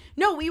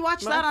 No, we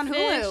watched that on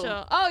official.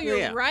 Hulu. Oh,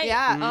 you're right.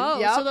 Yeah. Oh,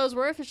 Yep. so those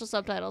were official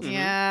subtitles.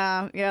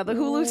 Yeah, the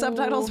Hulu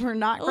subtitles were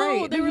not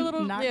great. Oh, they were a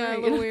little, not a great.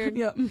 little weird.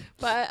 Yep.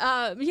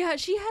 But yeah,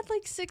 she had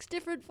like 6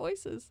 different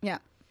voices. Yeah.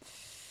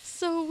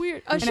 So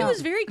weird. Oh, she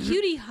was very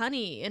cutie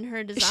honey in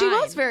her design. She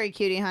was very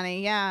cutie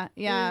honey. Yeah.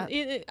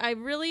 I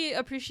really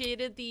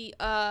appreciated the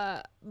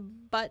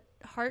butt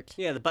heart.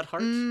 Yeah, the butt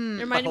heart. It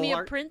reminded me of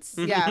heart. Prince.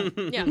 Yeah.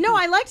 Yeah. No,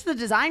 I liked the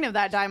design of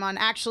that Daimon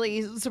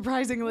actually,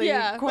 surprisingly,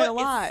 quite a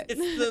lot. It's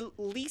the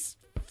least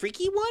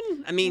freaky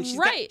one. I mean, she's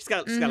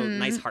got a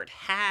nice heart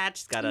hat.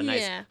 She's got a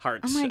nice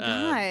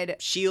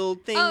heart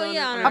shield thing on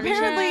her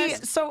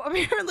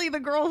Apparently the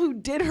girl who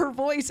did her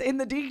voice in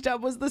the Deke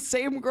Dub was the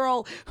same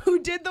girl who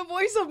did the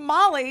voice of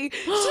Molly.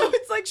 So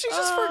it's like she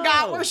just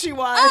forgot where she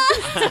was.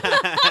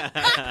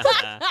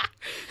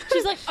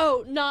 She's like,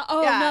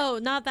 no,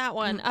 not that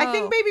one. I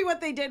think maybe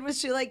what they did was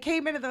she like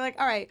came in and they're like,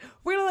 all right,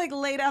 we're gonna like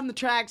lay down the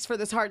tracks for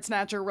this heart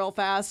snatcher real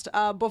fast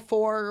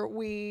before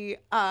we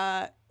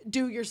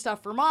do your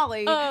stuff for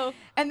Molly.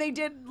 And they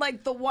did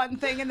like the one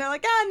thing and they're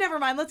like, never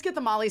mind, let's get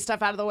the Molly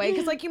stuff out of the way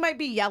because like you might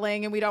be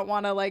yelling and we don't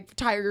want to like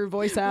tire your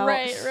voice out.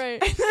 Right.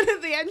 And then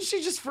at the end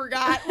she just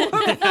forgot.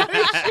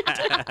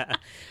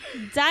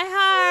 Die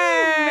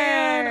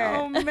Hard.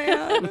 Oh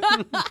man.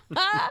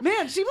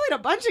 Man, she played a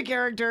bunch of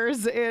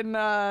characters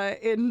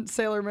in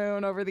Sailor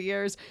Moon over the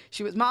years.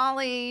 She was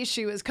Molly,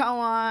 she was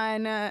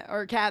Koan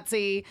or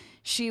Katsy.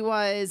 She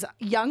was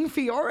young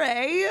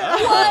Fiore.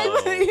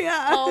 What?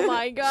 Yeah. Oh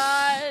my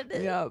god.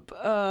 Yep.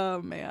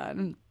 Oh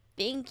man.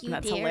 Thank you,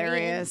 That's Darian.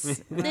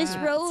 hilarious. This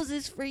rose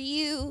is for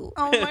you.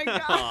 Oh my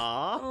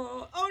god.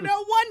 Oh,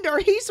 no wonder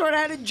he sort of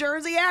had a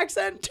Jersey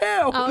accent too.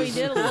 Oh, he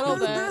did a little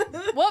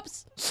bit.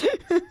 Whoops.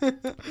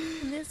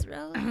 This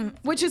rose.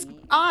 Which is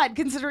odd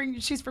considering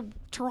she's from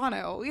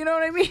Toronto. You know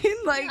what I mean?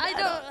 Like I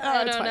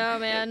don't know,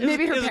 man.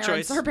 Maybe her It was a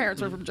choice.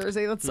 parents were from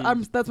Jersey.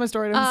 That's my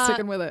story and I'm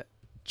sticking with it.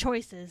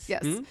 Choices.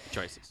 Yes.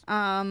 Choices.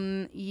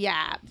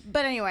 Yeah.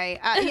 But anyway,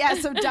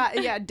 so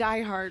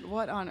Die Hard.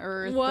 What on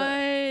earth?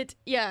 What?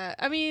 Yeah.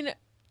 I mean,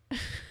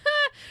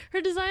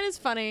 her design is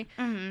funny,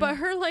 but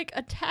her like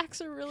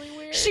attacks are really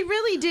weird. She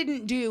really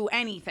didn't do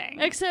anything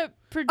except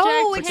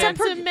project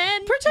handsome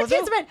men. Project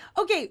handsome men.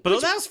 Okay.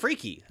 But that was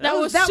freaky. That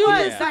was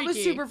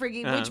super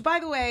freaky. Uh-huh. Which, by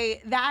the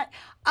way,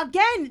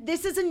 again,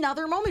 this is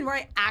another moment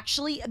where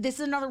this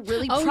is another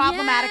really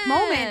problematic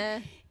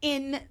moment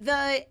in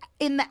the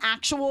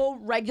actual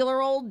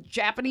regular old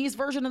Japanese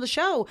version of the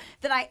show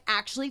that I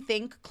actually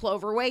think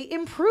Cloverway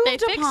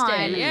improved upon.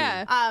 It,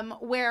 yeah.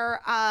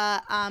 Where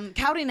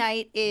Cowdy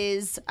Knight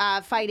is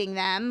fighting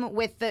them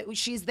with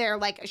she's there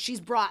like she's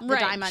brought the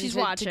diamond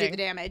to do the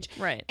damage.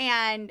 Right.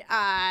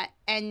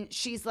 And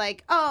she's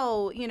like,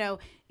 oh,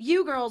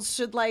 you girls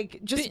should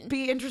like just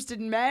be interested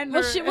in men.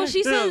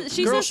 She says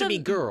girls should be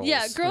girls.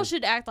 Yeah, girls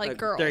should act like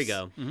girls. There you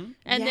go. Mm-hmm.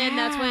 And then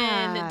that's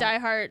when Die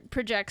Hard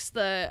projects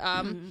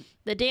the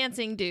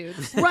dancing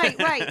dudes. Right.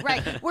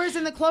 Whereas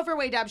in the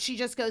Cloverway dub, she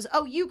just goes,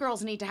 "Oh, you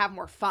girls need to have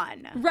more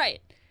fun." Right.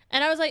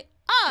 And I was like,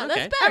 that's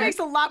better. That makes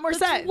a lot more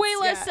sense. Way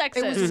less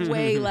sexist. It was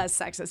way less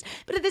sexist.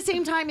 But at the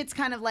same time, it's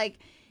kind of like,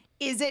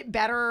 is it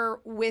better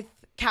with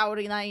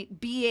Cowdy Knight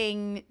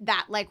being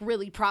that like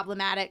really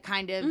problematic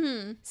kind of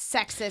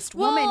sexist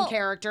woman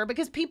character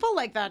because people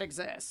like that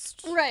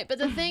exist. Right, but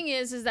the thing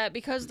is that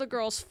because the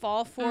girls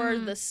fall for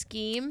the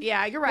scheme.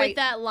 Yeah, you're right. With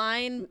that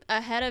line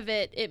ahead of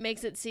it, it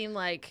makes it seem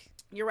like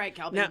you're right,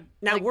 Kelby.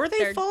 Now like were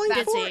they falling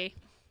for it?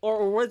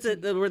 Or was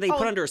it were they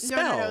put under a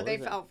spell? No, they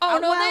fell. Oh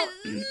no,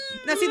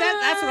 now see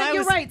that's what I was.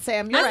 You're right,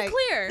 Sam. You're right.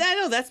 Clear. I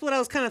know that's what I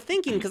was kind of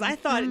thinking because I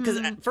thought because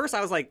at first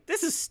I was like,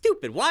 this is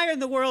stupid. Why in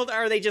the world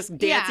are they just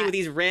dancing with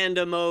these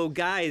random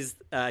guys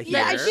here?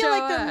 Yeah, I feel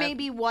like there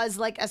maybe was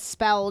like a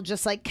spell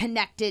just like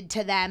connected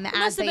to them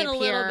as they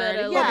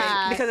appeared.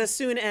 Because as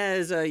soon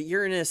as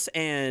Uranus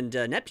and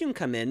Neptune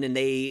come in and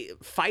they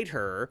fight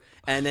her,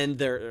 and then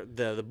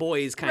the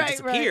boys kind of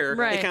disappear,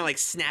 they kind of like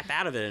snap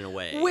out of it in a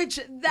way. Which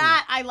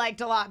that I liked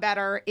a lot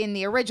better in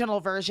the original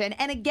version.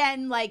 And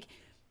again, like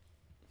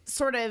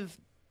sort of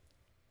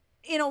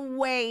in a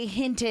way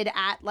hinted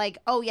at like,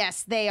 oh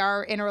yes, they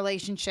are in a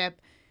relationship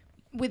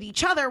with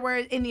each other, where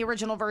in the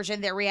original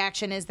version their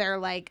reaction is they're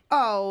like,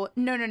 oh,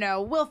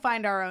 no, we'll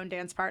find our own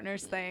dance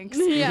partners, thanks.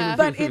 Yeah.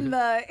 But in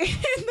the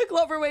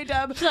Cloverway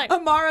dub, like,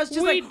 Amara's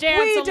just we like,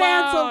 dance we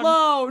dance alone.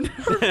 alone."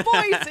 Her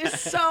voice is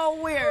so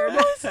weird.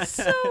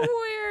 So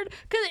weird.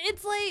 Because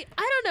it's like,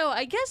 I don't know,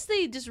 I guess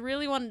they just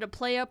really wanted to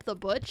play up the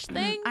Butch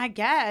thing. I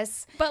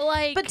guess. But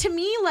like... But to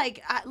me,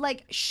 like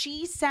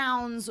she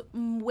sounds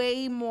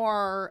way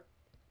more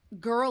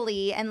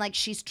girly and like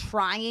she's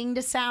trying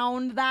to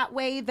sound that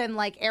way than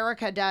like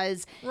Erica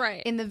does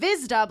in the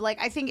Viz dub. Like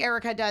I think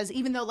Erica does,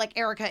 even though like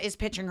Erica is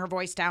pitching her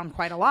voice down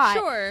quite a lot.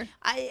 Sure.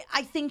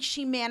 I think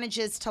she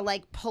manages to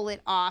like pull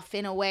it off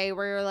in a way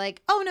where you're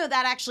like, oh no,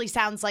 that actually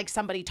sounds like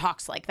somebody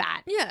talks like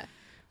that. Yeah.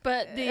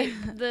 But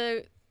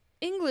the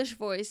English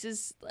voice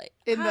is like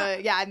in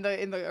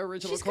the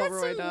original she's got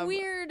Cloverway some dub.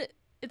 weird.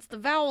 It's the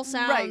vowel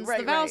sounds. Right,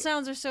 the vowel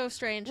sounds are so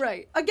strange.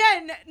 Right.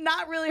 Again,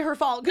 not really her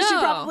fault because she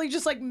probably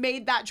just like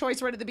made that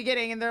choice right at the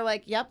beginning, and they're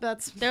like, "Yep,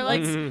 They're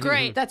like,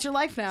 great, that's your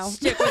life now.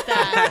 Stick with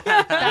that.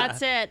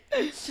 That's it."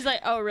 She's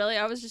like, "Oh, really?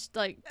 I was just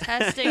like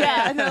testing."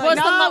 Yeah. It.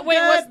 Like,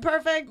 was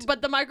perfect?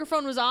 But the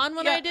microphone was on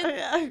when I did.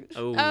 I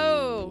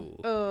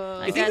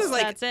think it was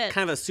like that's it.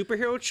 kind of a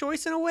superhero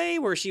choice in a way,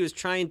 where she was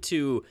trying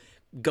to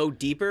go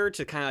deeper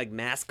to kind of like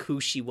mask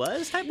who she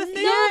was, type of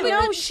thing.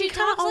 No, she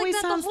kind of always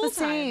sounds the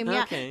same.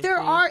 Yeah, okay. There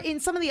are in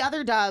some of the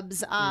other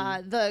dubs,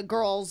 the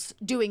girls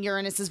doing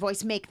Uranus's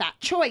voice make that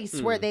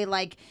choice where they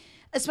like,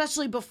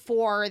 especially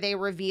before they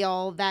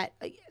reveal that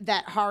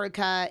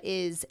Haruka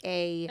is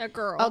a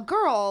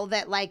girl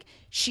that like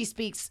she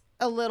speaks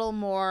a little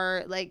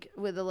more like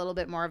with a little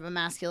bit more of a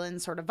masculine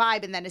sort of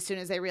vibe, and then as soon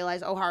as they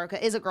realize Haruka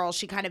is a girl,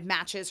 she kind of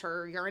matches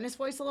her Uranus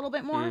voice a little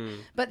bit more.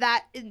 But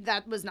that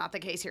was not the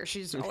case here.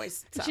 She's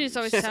always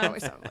sounded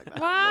like that.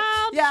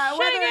 Wild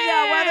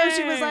whether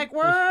she was like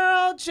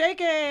world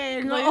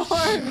shaking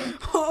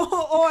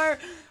or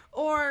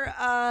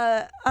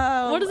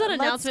what is that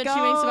announcement she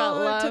makes about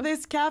love to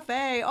this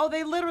cafe? Oh,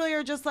 they literally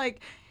are just like,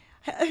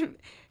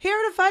 here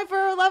to fight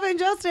for love and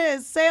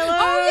justice, Sailor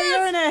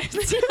Uranus.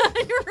 You're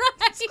right.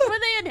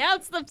 When they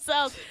announce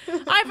themselves,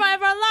 I fight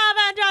for love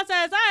and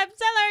justice. I'm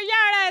Sailor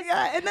Uranus.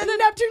 Yeah, and then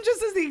Neptune just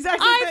says the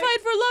exact same thing. I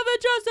fight for love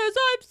and justice.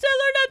 I'm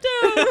Sailor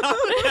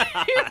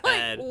Neptune. You're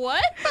like,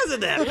 what?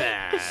 Wasn't that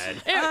bad?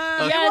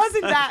 It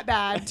wasn't that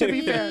bad, to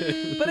be fair,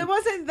 but it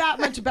wasn't that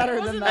much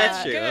better than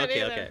that. That's true.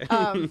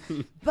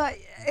 Okay. But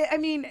I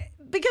mean,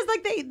 because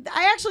like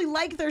I actually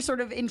like their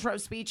sort of intro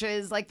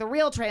speeches, like the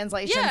real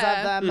translations of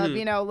them, of,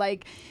 you know,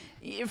 like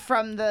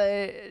from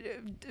the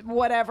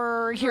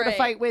whatever here to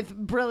fight with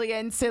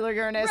brilliance, Sailor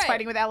Uranus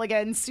fighting with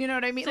elegance, you know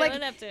what I mean? Sailor like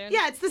Neptune.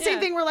 Yeah, it's the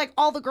same thing where like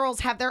all the girls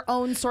have their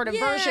own sort of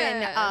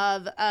version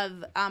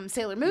of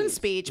Sailor Moon's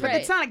speech, but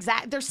it's not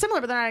exact. They're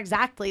similar, but they're not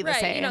exactly the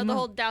same. You know, the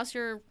whole douse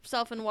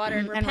yourself in water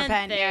and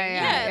repent thing.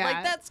 Yeah,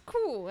 like that's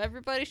cool.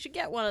 Everybody should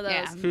get one of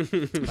those.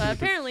 But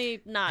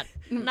apparently not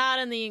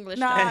in the English.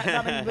 Not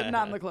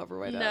in the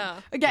Cloverway. No.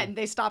 Again,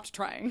 they stopped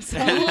trying. So.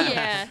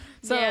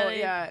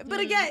 But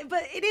again,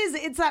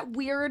 it's that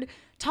weird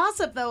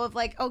toss-up though of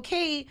like,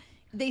 okay,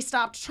 they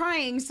stopped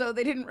trying, so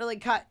they didn't really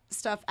cut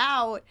stuff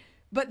out,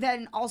 but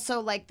then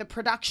also like the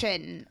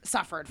production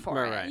suffered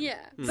for it. Right. Yeah,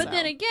 but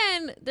then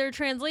again, their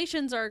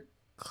translations are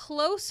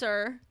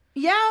closer.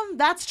 Yeah,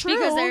 that's true.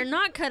 Because they're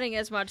not cutting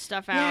as much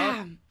stuff out.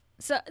 Yeah.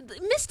 So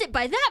missed it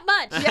by that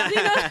much.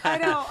 Yeah, I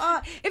know.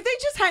 If they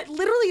just had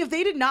if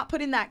they did not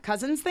put in that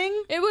cousins thing,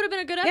 it would have been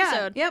a good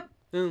episode. Yep.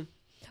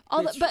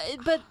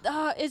 But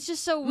it's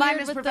just so weird.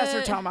 Minus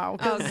Professor Tomo.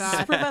 Oh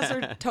God, Professor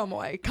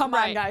Tomoe. Come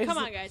on,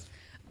 guys.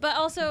 But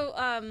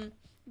also,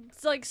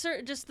 it's like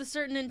just the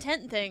certain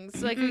intent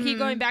things. Like we keep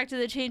going back to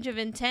the change of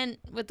intent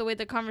with the way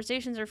the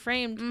conversations are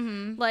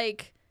framed.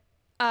 Like,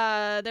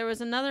 there was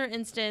another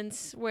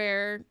instance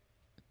where.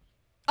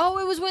 Oh,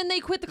 it was when they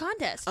quit the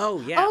contest. Oh,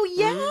 yeah. Oh,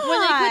 yeah.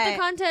 When they quit the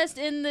contest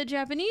in the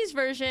Japanese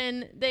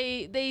version,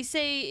 they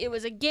say it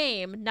was a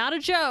game, not a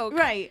joke.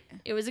 Right.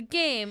 It was a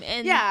game.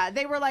 And yeah,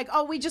 they were like,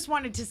 oh, we just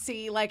wanted to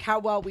see, like, how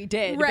well we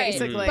did,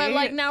 basically. But,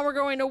 like, now we're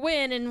going to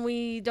win, and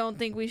we don't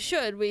think we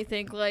should. We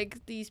think,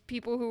 like, these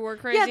people who were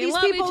crazy and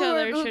love each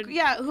other should...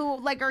 who,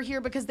 like, are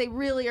here because they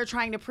really are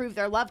trying to prove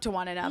their love to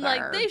one another.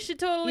 Like, they should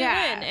totally win,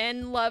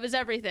 and love is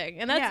everything.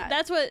 And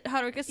that's what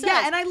Haruka says.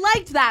 Yeah, and I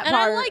liked that part. And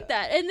I liked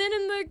that. And then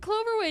in the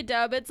Cloverway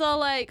dub, it's all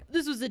like,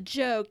 this was a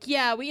joke.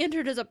 Yeah, we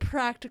entered as a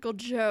practical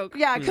joke.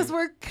 Yeah, because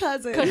we're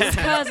cousins.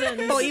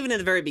 Well, even in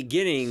the very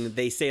beginning,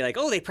 they say, like,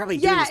 oh, they probably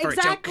did this for a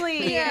joke.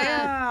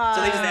 Yeah.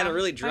 So they just had to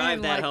really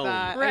drive that home.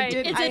 Right.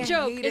 It's a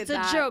joke. It's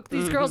a joke.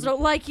 These girls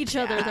don't like each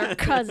other. They're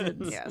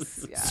cousins.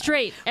 Yes. Yeah.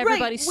 Straight.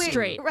 Everybody's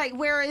straight. Right.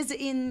 Whereas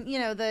in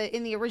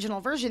the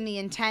original version, the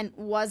intent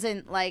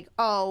wasn't like,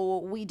 oh,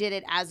 we did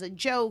it as a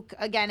joke.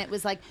 Again, it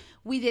was like,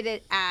 we did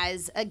it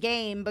as a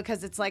game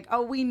because it's like,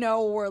 oh, we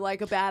know we're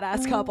like a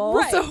badass couple.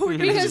 Right. So we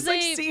can just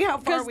like see how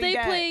far we get.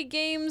 Because they play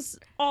games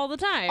all the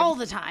time. All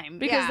the time.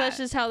 Because that's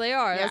just how they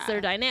are. That's their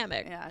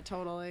dynamic. Yeah,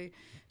 totally.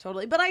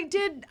 But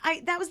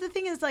that was the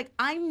thing is like,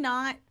 I'm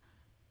not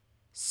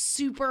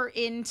super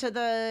into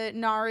the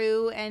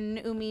Naru and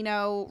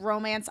Umino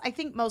romance. I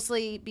think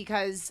mostly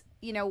because,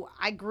 you know,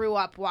 I grew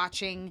up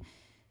watching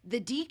the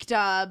Deke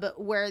dub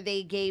where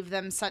they gave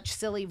them such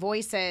silly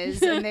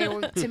voices, and they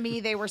were, to me,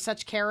 they were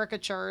such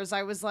caricatures.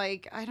 I was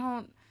like, I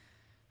don't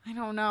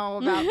know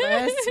about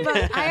this,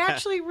 but I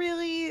actually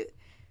really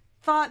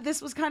thought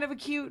this was kind of a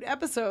cute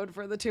episode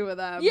for the two of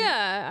them.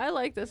 Yeah, I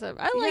like this. I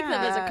like them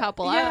as a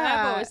couple.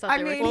 I've always thought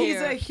they were cute.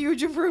 He's a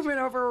huge improvement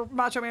over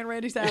Macho Man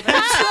Randy Savage.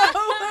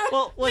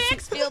 Well,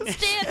 Maxfield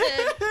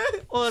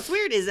Stanton. Well, what's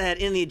weird is that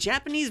in the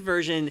Japanese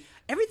version,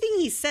 everything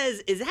he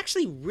says is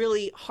actually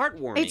really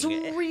heartwarming. It's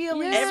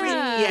really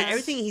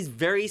everything. He's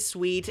very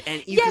sweet,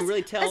 and you can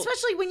really tell.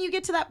 Especially when you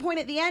get to that point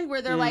at the end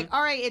where they're like,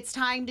 "All right, it's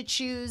time to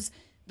choose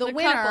the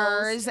winners,"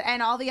 couples.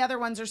 and all the other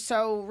ones are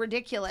so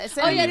ridiculous.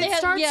 And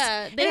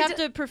they have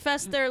to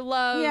profess their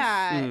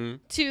love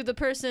to the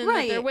person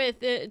that they're with.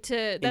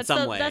 That's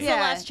the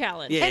last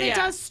challenge. And it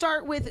does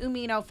start with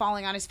Umino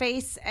falling on his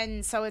face,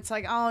 and so it's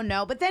like, oh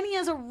no. But then he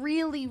has a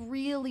really,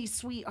 really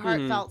sweet,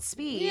 heartfelt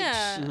speech.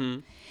 Yeah.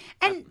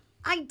 And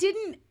I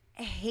didn't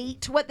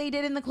hate what they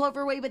did in the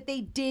Clover Way, but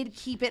they did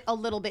keep it a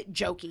little bit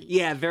jokey.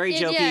 Yeah, very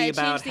jokey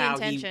about how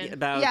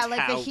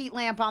the heat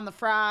lamp on the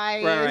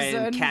fries, right,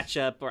 and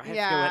ketchup, or he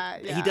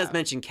does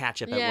mention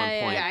ketchup at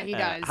one point. Yeah, he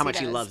does. How much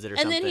he loves it, or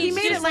and something. Then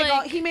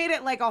he made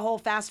it like a whole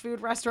fast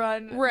food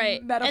restaurant,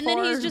 right? Metaphor. And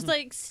then he's just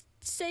like,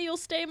 "Say you'll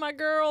stay, my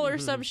girl," or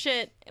some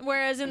shit.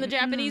 Whereas in the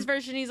Japanese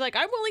version, he's like,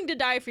 "I'm willing to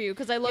die for you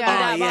because I love you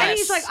that much." And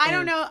he's like, I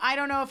don't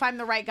know if I'm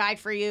the right guy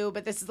for you,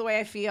 but this is the way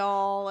I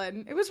feel."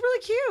 And it was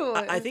really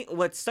cute. I think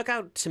what stuck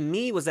out to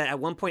me was that at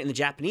one point in the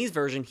Japanese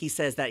version, he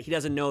says that he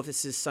doesn't know if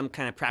this is some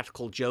kind of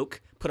practical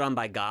joke put on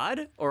by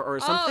God or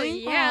something.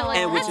 Oh yeah, like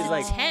and which is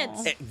like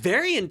intense.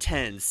 Very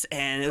intense,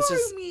 and it's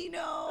just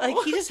like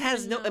he just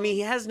has no. I mean,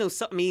 he has no.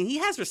 I mean, he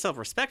has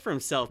self-respect for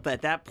himself, but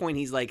at that point,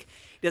 he's like,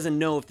 he doesn't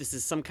know if this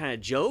is some kind of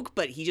joke,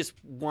 but he just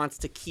wants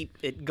to keep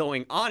it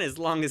going on as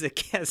long as he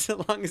can.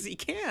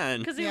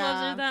 Because he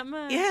loves her that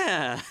much.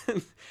 Yeah.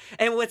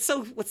 And what's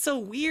so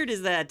weird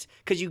is that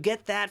because you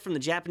get that from the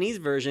Japanese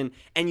version,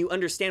 and you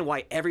understand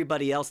why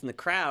everybody else in the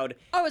crowd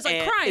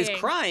is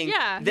crying.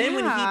 Yeah. Then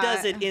when he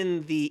does it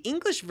in the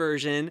English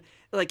version,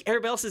 like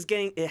everybody else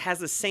it has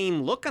the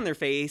same look on their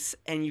face,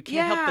 and you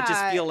can't help but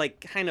just feel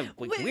like kind of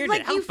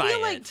weirded out by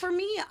it. Like, for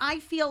me, I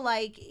feel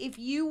like if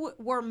you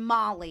were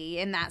Molly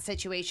in that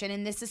situation,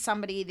 and this is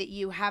somebody that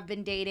you have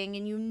been dating,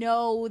 and you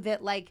know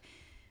that like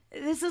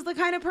this is the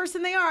kind of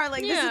person they are,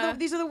 like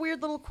these are the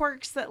weird little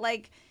quirks that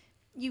like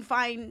you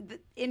find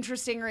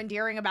interesting or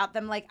endearing about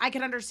them. Like I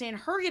could understand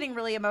her getting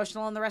really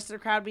emotional, and the rest of the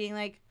crowd being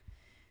like,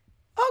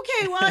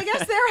 "Okay, well, I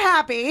guess they're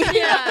happy."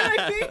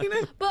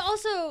 Yeah. But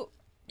also,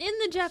 in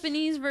the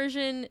Japanese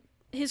version,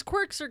 his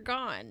quirks are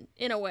gone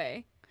in a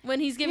way. When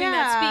he's giving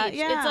that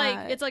speech,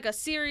 it's like a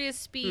serious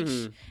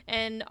speech,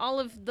 and all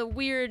of the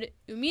weird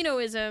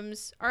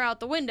Umino-isms are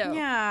out the window.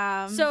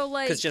 Yeah. So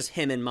like, because just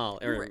him and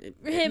Naru.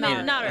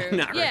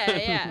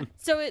 Yeah.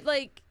 So it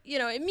like, you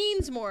know, it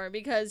means more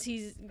because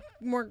he's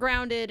more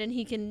grounded and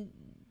he can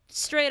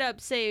straight up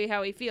say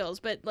how he feels,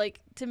 but like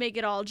to make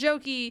it all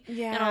jokey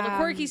and all the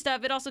quirky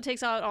stuff, it also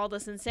takes out all the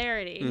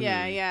sincerity.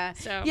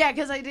 So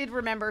because I did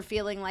remember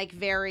feeling like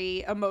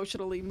very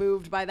emotionally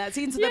moved by that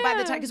scene. So that by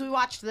the time, because we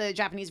watched the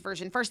Japanese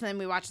version first, and then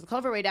we watched the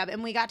Cloverway dub,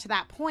 and we got to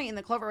that point in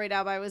the Cloverway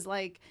dub, I was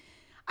like,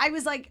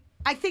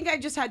 I think I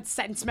just had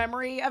sense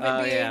memory of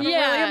it being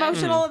really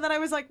emotional, and then I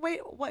was like, wait,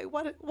 what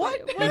happened? What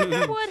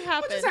happened?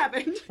 What just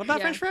happened? What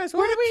about French fries?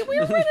 Where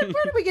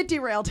did we get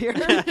derailed here?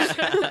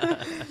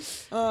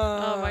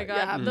 Oh my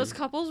god, those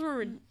couples were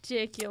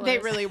ridiculous. They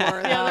really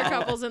were. The other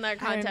couples in that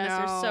contest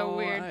are so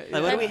weird.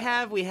 What do we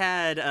have? We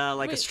had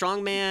like a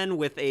strong man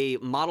with a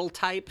model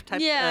type.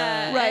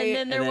 Yeah, right. And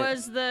then there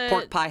was the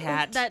pork pie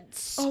hat. That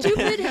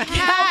stupid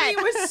hat.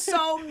 Callie was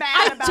so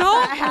mad about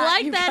that hat.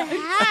 I don't like that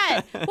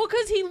hat. Well,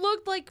 because he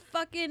looked like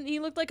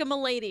a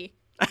milady.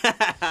 In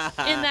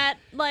that,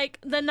 like,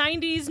 the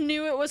 90s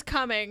knew it was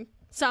coming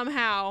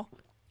somehow.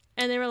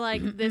 And they were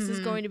like, this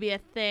is going to be a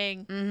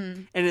thing.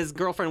 And his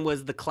girlfriend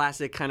was the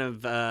classic kind of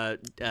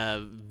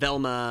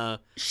Velma,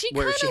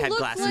 where she had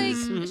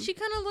glasses. She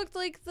kind of looked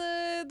like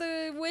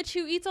the witch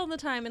who eats all the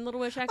time in Little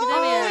Witch Academia.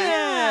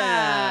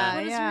 Oh,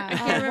 yeah. I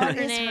can't remember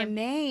her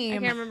name. I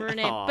can't remember her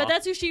name. Aww. But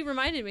that's who she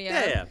reminded me of.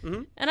 Yeah.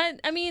 Mm-hmm. And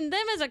I mean,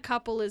 them as a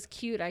couple is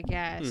cute, I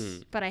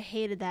guess. But I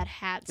hated that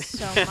hat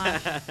so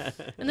much.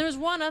 And there was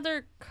one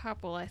other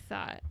couple, I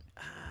thought.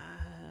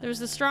 There was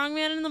the strong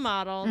man and the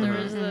model. There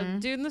was the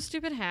dude in the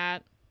stupid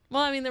hat.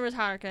 Well, I mean, there was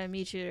Haruka and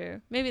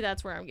Michiru. Maybe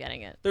that's where I'm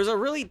getting it. There's a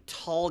really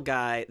tall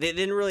guy. They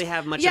didn't really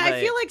have much of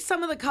I feel like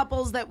some of the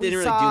couples that we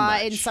saw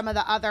in some of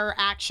the other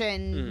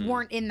action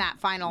weren't in that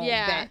final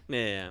bit.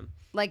 Yeah.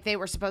 Like they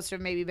were supposed to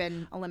have maybe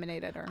been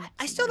eliminated, or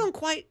I still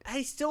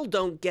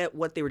don't get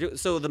what they were doing.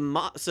 So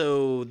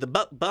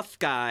the buff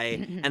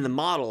guy and the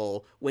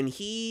model, when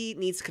he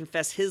needs to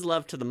confess his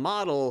love to the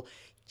model,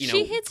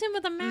 she hits him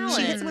with a mallet.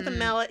 She hits him with a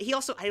mallet. He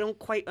also, I don't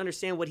quite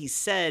understand what he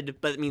said,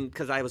 but I mean,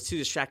 because I was too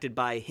distracted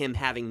by him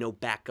having no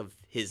back of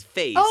his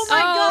face. Oh my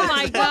Oh god! my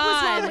What was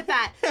God. wrong with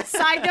that?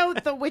 Side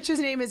note: the witch's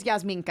name is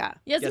Yasminka.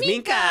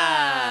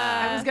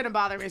 Yasminka. It was gonna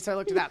bother me, so I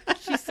looked it up.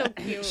 She's so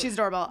cute. She's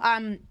adorable.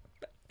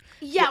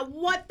 Yeah,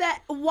 what the?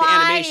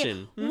 Why?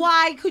 animation.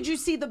 Why could you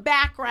see the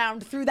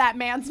background through that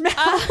man's mouth?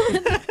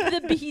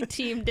 The B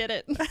team did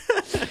it.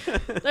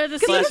 They're the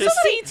Slash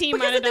C team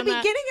might Because have at the done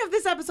that. beginning of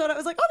this episode, I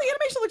was like, "Oh, the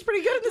animation looks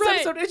pretty good in this Right.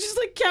 episode." It just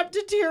like kept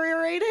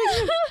deteriorating.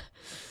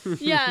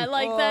 Yeah,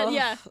 like that.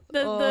 Yeah,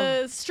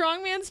 the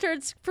strong man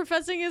starts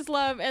professing his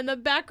love, and the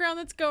background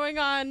that's going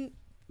on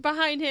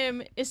behind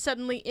him is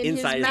suddenly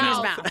Inside his his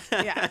mouth. mouth.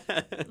 Yeah.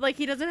 Like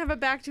he doesn't have a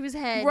back to his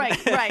head. Right.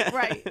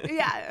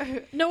 Yeah.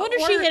 No wonder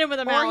she hit him with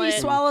a Or mallet. he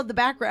swallowed the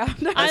background.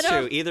 That's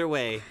don't- true. Either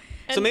way.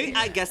 So And- maybe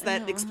I guess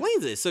that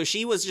explains it. So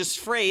she was just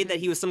afraid that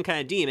he was some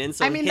kind of demon.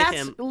 So I mean, hit that's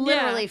him.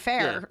 literally Yeah.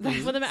 fair.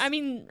 Yeah. With I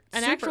mean,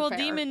 an Super actual fair.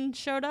 demon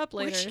showed up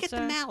later. Where'd she get so-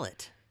 the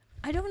mallet?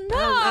 I don't know.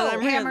 I'm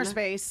reading Hammer that.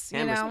 space,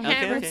 Hammer you space. know, Okay,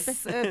 Hammer okay.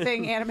 it's a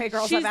thing anime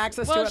girls She's- have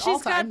access well, to at all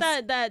she's got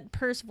times. that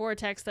purse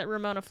vortex that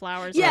Ramona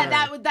Flowers. Yeah,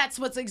 had. that's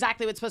what's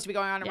exactly what's supposed to be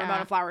going on in Yeah.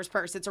 Ramona Flowers'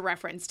 purse. It's a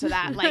reference to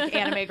that. Like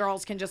anime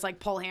girls can just like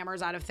pull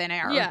hammers out of thin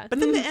air. Yeah. But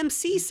then the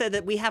MC said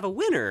that we have a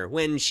winner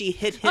when she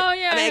hit him. Oh,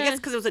 yeah, I mean, I yeah. guess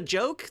because it was a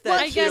joke that Well,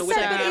 I you guess know, with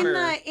the so. but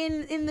hammer.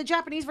 in the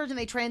Japanese version,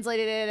 they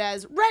translated it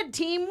as "red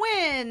team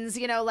wins."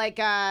 You know, like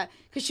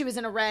because she was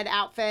in a red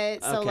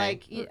outfit. So Okay.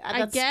 like I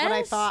that's what I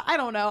guess. thought. I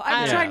don't know.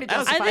 I'm I- trying to That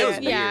was- justify that was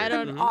it. yeah, I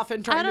weird. don't.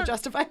 Often trying I to don't-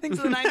 justify things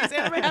in the 90s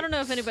anime. I don't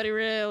know if anybody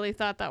really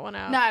thought that one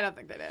out. No, I don't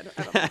think they did.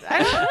 I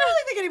don't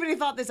really think anybody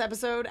thought this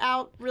episode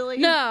out. Really?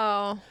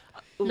 No,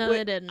 they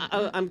Wait, didn't.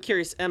 I'm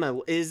curious, Emma.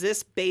 Is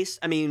this based?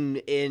 I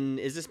mean,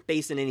 is this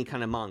based in any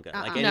kind of manga?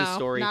 Like any No,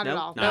 story? not at no,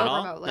 all. not at No,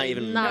 all. remotely. Not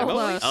even Not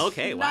remotely? close.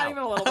 Okay, wow. Not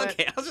even a little bit.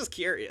 Okay, I was just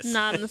curious.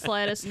 Not in the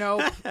slightest.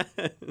 Nope.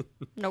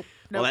 Nope.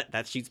 Well,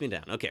 that shoots me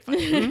down. Okay,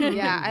 fine.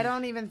 Yeah, I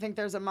don't even think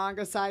there's a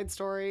manga side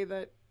story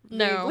that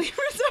No. vaguely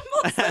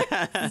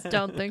resembles it.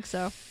 Don't think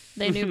so.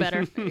 They knew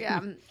better.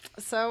 Yeah.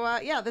 So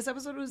yeah, this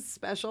episode was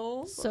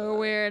special. So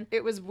weird.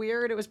 It was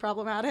weird. It was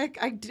problematic.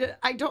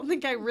 I don't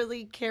think I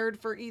really cared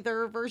for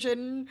either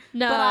version.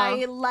 No. But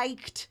I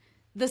liked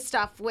the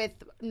stuff with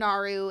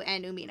Naru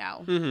and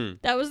Umino.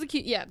 That was the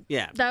cute. Yeah.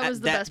 Yeah, That was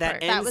the best that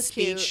part. End That was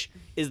cute. speech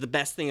is the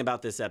best thing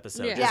about this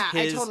episode. Yeah. Just Yeah,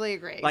 I his- totally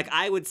agree. Like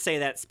I would say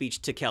that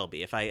speech to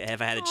Kelby if I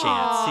had a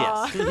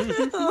chance.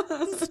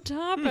 Yes.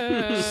 Stop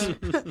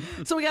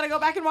it. So we got to go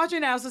back and watch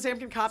it now so Sam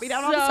can copy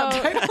down all the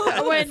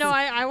subtitles. Wait, no,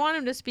 I want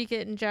him to speak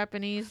it in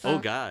Japanese. Oh though.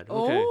 God.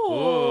 Okay. Oh.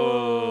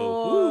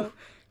 Whoa.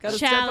 Gotta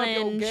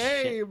Challenge. step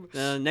up your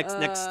game. Next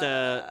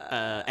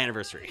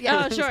anniversary.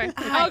 Yeah. Oh, sure.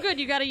 Oh, good.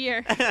 You got a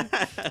year.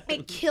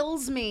 It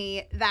kills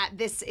me that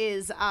this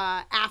is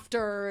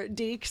after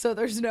Deke, so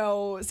there's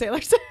no Sailor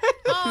Sense.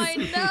 I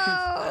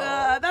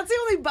know. That's the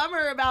only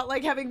bummer about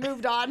like having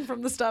moved on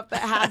from the stuff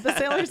that had the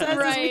Sailor Sense is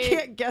we Right.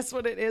 can't guess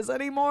what it is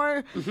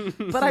anymore.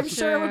 But I'm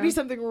sure it would be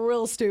something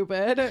real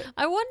stupid.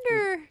 I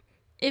wonder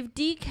if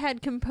Deke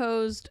had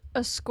composed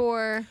a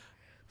score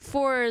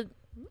for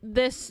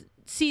this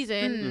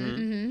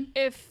season,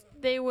 if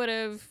they would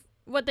have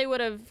what they would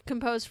have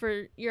composed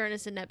for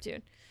Uranus and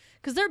Neptune,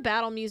 because their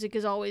battle music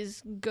is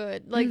always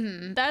good. Like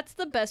that's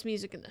the best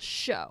music in the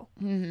show.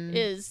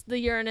 Is the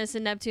Uranus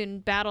and Neptune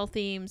battle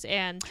themes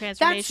and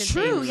transformation. That's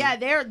true. themes. Yeah,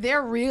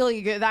 they're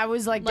really good. That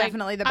was like Like,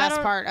 definitely the I best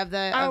don't- part of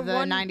the I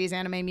 90s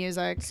anime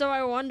music. So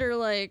I wonder,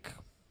 like,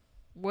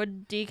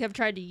 would Deke have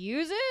tried to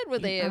use it?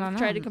 Would they I have don't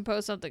tried to know.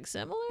 compose something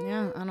similar?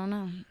 Yeah, I don't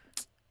know.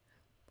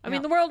 I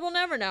mean, the world will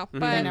never know. But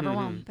They never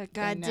will. But They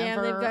goddamn,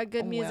 they've never got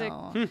good music.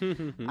 will.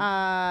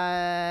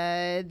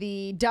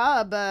 The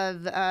dub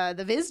of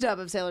the Viz dub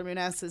of Sailor Moon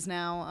S is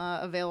now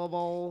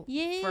available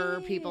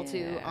for people to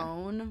Yeah.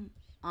 own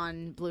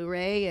on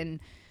Blu-ray and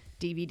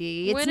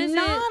DVD. When it's is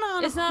not it?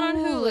 on It's not on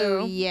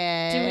Hulu.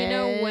 yet. Do we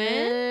know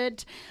when?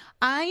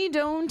 I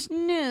don't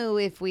know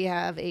if we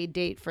have a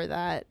date for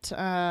that.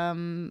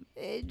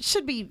 It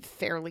should be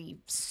fairly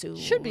soon.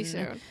 Should be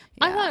soon.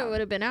 I Yeah. thought it would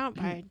have been out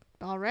by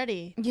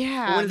already,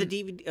 Yeah. When did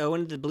the DVD?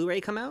 When did the Blu-ray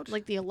come out?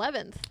 like the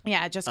 11th.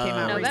 Yeah, it just came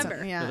out November.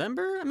 recently. Yeah.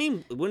 November? I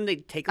mean, wouldn't they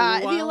take a little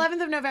The while?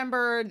 11th of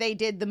November, they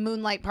did the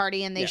Moonlight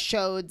Party and they Yeah.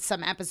 showed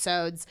some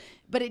episodes,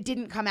 but it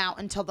didn't come out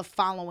until the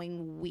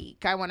following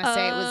week. I want to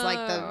say it was like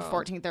the Oh.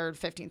 14th or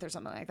 15th or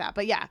something like that.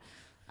 But yeah.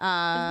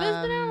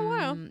 It's been out a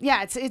while.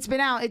 Yeah, it's been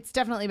out. It's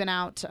definitely been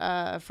out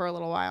for a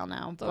little while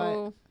now. But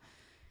So,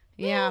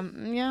 yeah,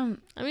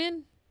 I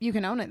mean, you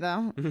can own it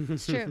though.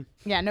 it's true.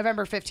 Yeah,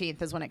 November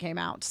 15th is when it came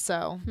out.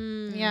 So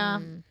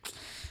yeah,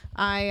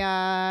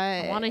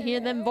 I Want to hear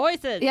them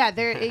voices. Yeah,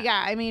 there.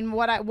 Yeah, I mean,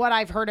 what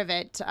I've heard of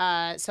it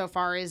so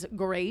far is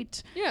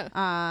great. Yeah.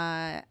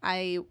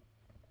 I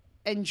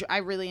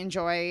really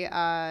enjoy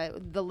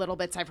the little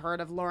bits I've heard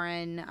of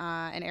Lauren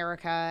and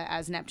Erica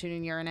as Neptune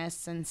and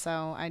Uranus, and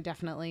so I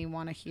definitely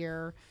want to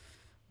hear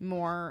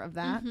more of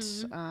that.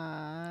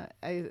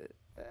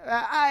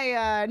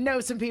 I know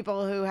some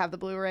people who have the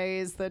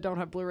Blu-rays that don't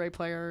have Blu-ray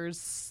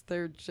players. They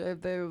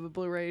have a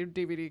Blu-ray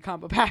DVD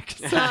combo pack.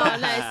 So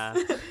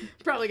nice.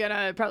 probably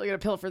gonna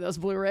pilfer those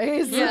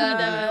Blu-rays. Yeah,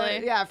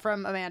 definitely. Yeah,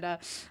 from Amanda,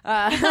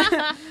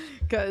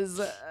 because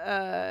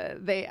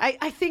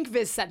I think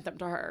Viz sent them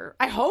to her.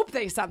 I hope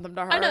they sent them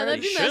to her. I know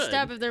that'd be They messed should.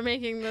 up if they're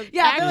making the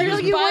Yeah,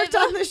 actors you buy worked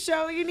them. on this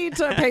show. You need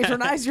to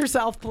patronize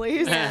yourself,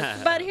 please.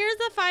 But here's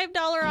the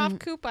 $5 off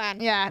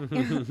coupon. Yeah,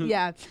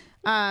 yeah.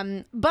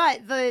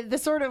 But the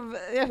sort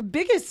of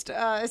biggest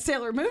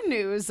Sailor Moon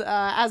news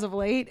as of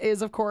late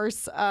is, of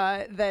course,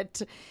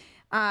 that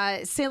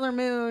Sailor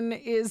Moon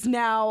is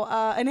now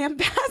an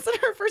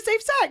ambassador for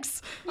safe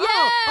sex. Yeah.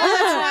 Oh,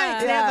 that's right.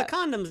 They Yeah. have the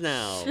condoms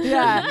now.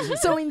 Yeah.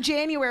 So in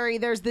January,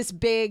 there's this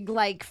big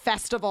like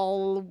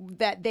festival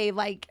that they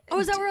like. Oh,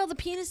 is that where all the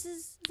penises?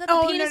 Is that the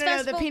Oh, penis no,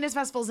 festival? the penis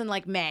festival's in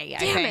like May, I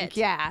Damn think. it.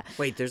 Yeah.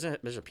 Wait, there's a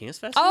penis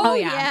festival Oh, Oh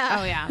yeah. yeah.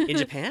 Oh yeah. in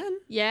Japan?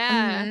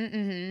 Yeah.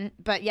 Mm-hmm.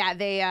 But yeah,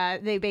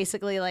 they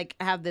basically like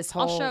have this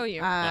whole. I'll show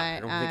you. I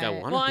don't think I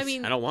want to. well, I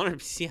mean- I don't want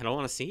to see. I don't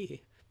want to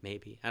see.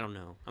 Maybe I don't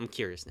know. I'm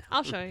curious now.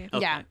 I'll show you.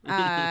 Okay.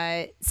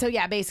 Yeah. So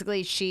yeah,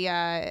 basically she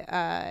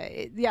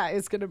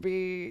it's gonna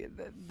be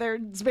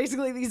there's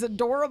basically these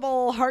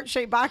adorable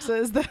heart-shaped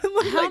boxes that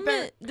look How like they're.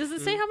 many? Does it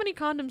say how many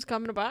condoms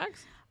come in a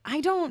box? I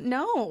don't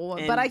know,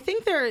 And- but I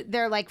think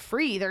they're like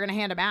free. They're gonna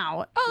hand them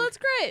out. Oh, that's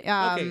great.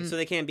 Okay, so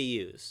they can't be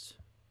used.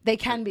 They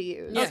can be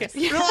used. Yes.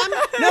 Okay.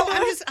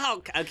 I'm just.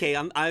 Oh, okay.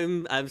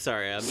 I'm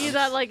sorry. You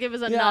thought like it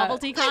was a Yeah.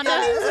 novelty I condom?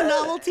 thought it was a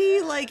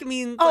novelty. Like, I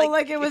mean, Oh,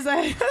 like it was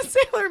a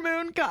Sailor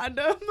Moon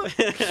condom.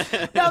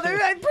 No,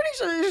 I'm pretty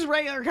sure they're just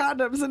regular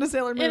condoms in a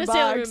Sailor Moon in a box.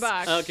 Sailor Moon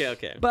box.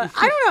 okay. But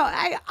I don't know.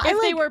 I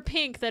If they like, were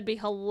pink, that'd be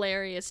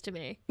hilarious to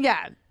me.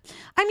 yeah.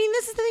 I mean,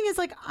 this is the thing is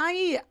like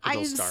I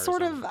Little stars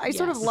sort on of it.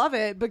 sort of Yes. love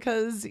it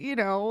because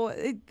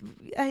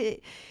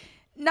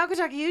Naoko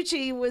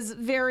Takeuchi was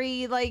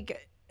very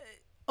like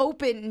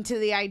open to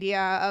the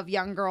idea of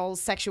young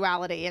girls'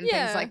 sexuality and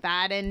Yeah. things like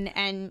that, and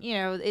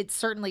it's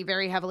certainly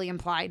very heavily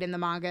implied in the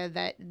manga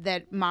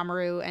that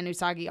Mamoru and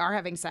Usagi are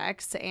having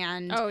sex,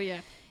 and Oh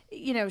yeah.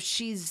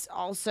 she's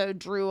also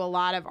drew a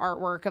lot of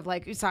artwork of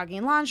like Usagi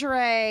in lingerie,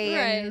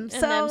 Right. and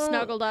so them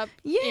snuggled up.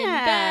 yeah, in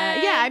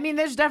bed. yeah. I mean,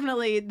 there's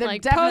definitely the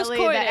Like, definitely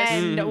the post-coitus.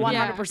 end, Mhm.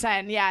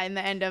 100%. Yeah, in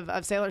the end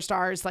of Sailor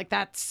Stars, like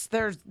that's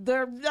there.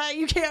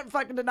 You can't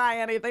fucking deny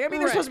anything. I mean,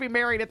 they're Right. supposed to be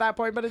married at that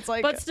point, but it's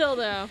like, But still,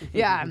 though,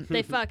 yeah,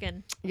 they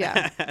fucking.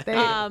 yeah,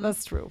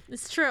 that's true.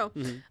 It's true.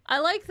 I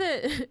like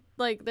that.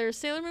 Like, there's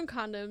Sailor Moon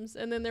condoms,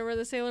 and then there were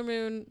the Sailor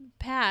Moon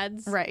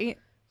pads. Right?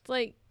 It's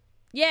like,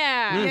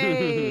 yeah.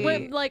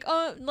 Yay.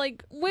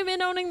 Like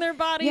women owning their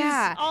bodies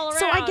Yeah. all around.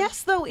 So I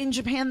guess though in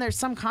Japan there's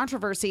some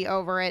controversy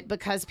over it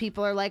because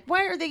people are like,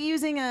 why are they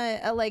using a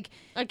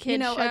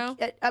kid show.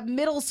 a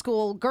middle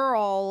school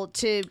girl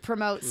to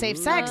promote safe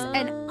sex?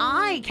 And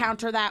I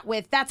counter that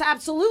with that's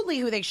absolutely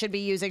who they should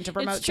be using to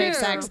promote safe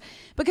true. sex,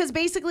 because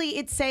basically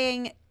it's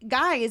saying,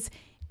 guys,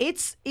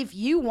 it's if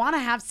you want to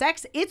have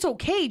sex, it's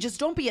okay. Just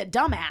don't be a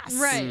dumbass.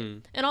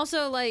 Right. And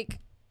also, like,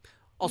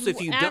 Also,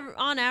 if you don't.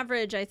 on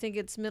average, I think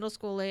it's middle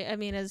school. I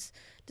mean, as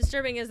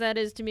disturbing as that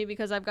is to me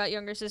because I've got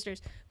younger sisters,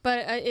 but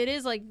it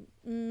is like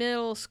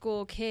middle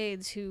school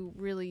kids who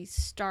really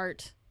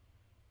start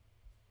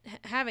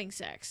having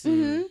sex.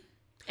 Mm-hmm.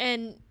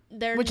 And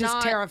they're Which not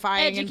is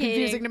terrifying and educating.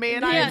 confusing to me,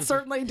 and Yeah. I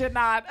certainly did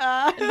not.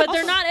 But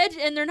they're not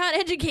they're not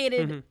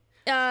educated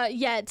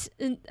yet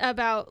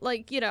about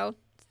like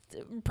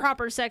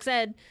proper sex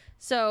ed.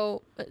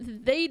 So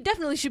they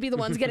definitely should be the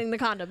ones getting the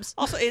condoms.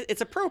 Also,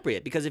 it's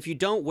appropriate because if you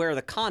don't wear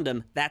the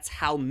condom, that's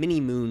how mini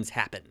moons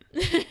happen.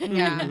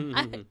 Yeah.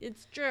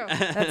 It's true.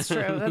 That's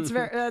true.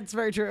 That's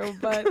very true.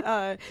 But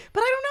I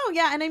don't know.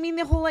 Yeah, and I mean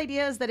the whole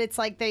idea is that it's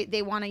like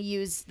they want to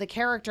use the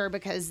character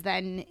because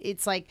then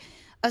it's like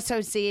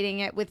associating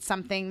it with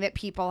something that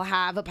people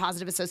have a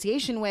positive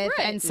association with,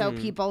 Right. and so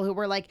people who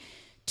were like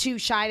too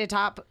shy to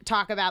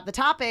talk about the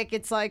topic,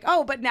 it's like,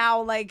 oh, but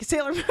now like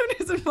Sailor Moon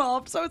is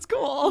involved, so it's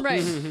cool.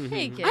 Right.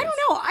 Hey, kids. I don't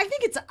know.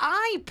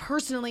 I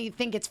personally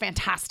think it's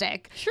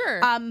fantastic.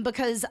 Sure.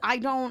 Because I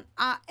don't,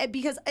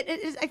 because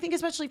I think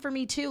especially for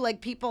me too,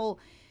 like people,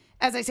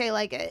 as I say,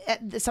 like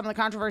some of the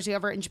controversy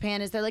over it in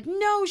Japan is they're like,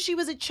 no, she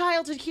was a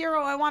childhood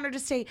hero. I want her to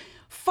stay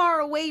far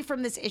away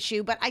from this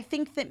issue. But I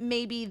think that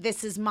maybe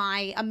this is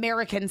my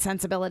American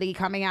sensibility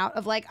coming out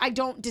of like, I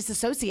don't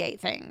disassociate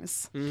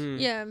things.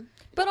 Yeah.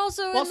 But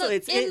also,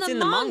 It's in the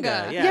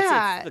manga. Yeah.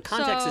 Yeah. It's the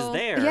context So- is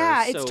there.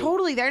 Yeah, it's so-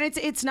 totally there. And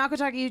it's Naoko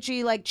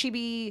Takeuchi, like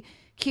chibi,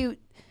 cute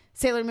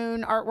Sailor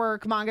Moon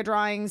artwork, manga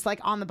drawings, like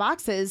on the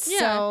boxes. Yeah.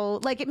 So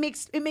like it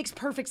makes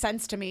perfect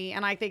sense to me,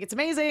 and I think it's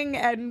amazing.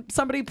 And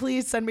somebody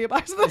please send me a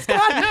box of those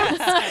condoms.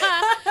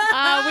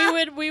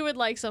 we would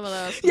like some of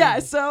those. Yeah.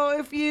 So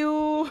if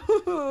you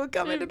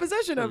come into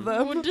possession of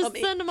them, We'll just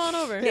send them on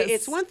over.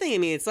 It's one thing. I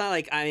mean, it's not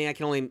like I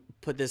can only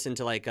put this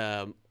into like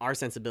our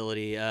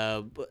sensibility.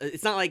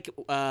 It's not like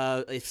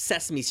if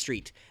Sesame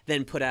Street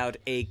then put out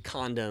a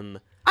condom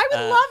I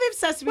would love if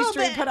Sesame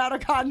Street put out a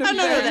condom thing.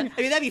 No. I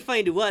mean, that'd be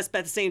fine to us, but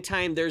at the same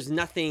time, there's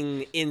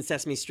nothing in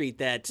Sesame Street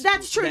that...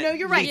 That's true. No,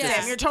 you're right,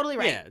 Sam. You're totally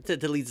right. Yeah,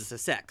 that leads us to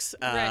sex.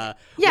 Right.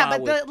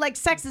 But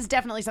sex is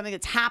definitely something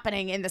that's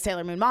happening in the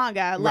Sailor Moon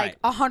manga.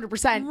 Like,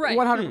 100%. Right.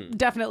 100%.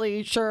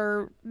 Definitely,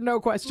 sure, no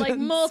question. Like,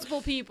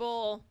 multiple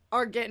people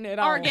are getting it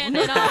on.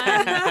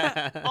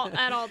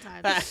 at all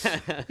times.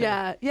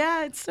 Yeah,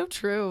 it's so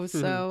true.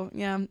 So,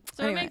 yeah.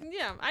 So, anyway.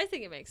 I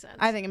think it makes sense.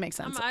 I think it makes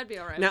sense. I'd be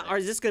all right Now, with it.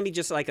 is this going to be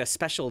just like a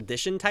special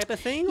edition type of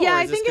thing? Yeah, or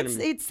I is think this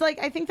it's like,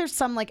 I think there's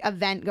some like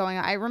event going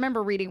on. I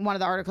remember reading one of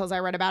the articles I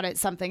read about it,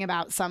 something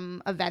about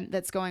some event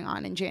that's going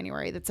on in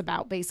January that's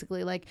about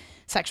basically like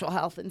sexual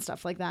health and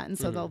stuff like that. And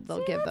so they'll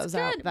give those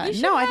out.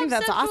 No, I think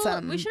that's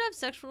awesome. We should have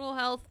sexual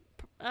health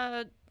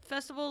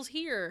festivals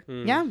here.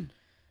 Yeah.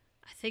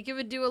 I think it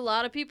would do a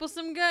lot of people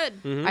some good.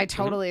 I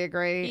totally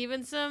agree.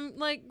 Even some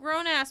like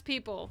grown ass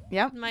people.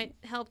 Yep. Might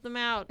help them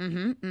out.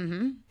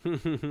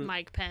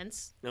 Mike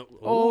Pence. No.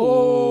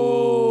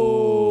 Oh.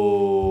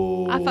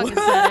 I fucking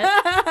said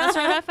it. That's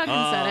right. I fucking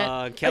said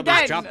it.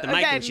 Kelby dropped the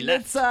mic and she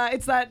left.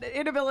 It's that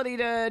inability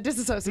to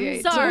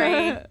disassociate.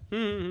 Sorry.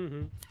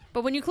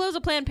 But when you close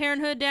a Planned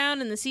Parenthood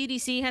down and the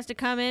CDC has to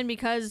come in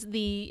because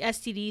the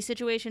STD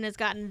situation has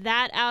gotten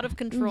that out of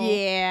control.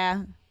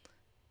 Yeah.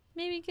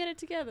 Maybe get it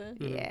together.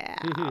 Yeah.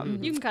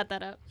 You can cut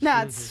that out.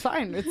 No, it's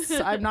fine.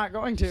 I'm not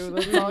going to.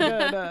 That's all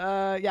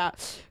good. Yeah.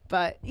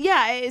 But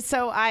yeah,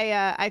 so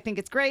I think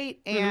it's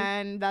great,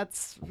 and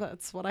that's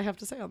what I have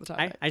to say on the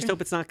topic. I just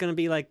hope it's not going to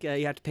be like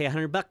you have to pay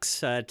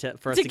 $100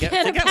 for us To to get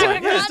get one. To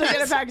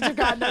get a package of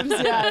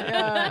condoms.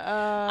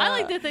 Yeah. I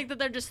like to think that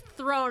they're just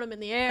throwing them in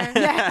the air.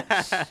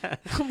 Yeah.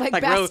 like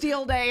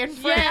Bastille Day in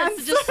France.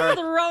 Yes, just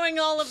throwing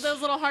all of those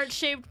little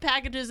heart-shaped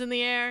packages in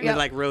the air. With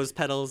like rose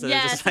petals that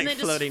are just like and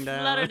they floating just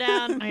down. flutter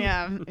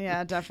down.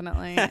 Yeah,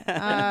 definitely.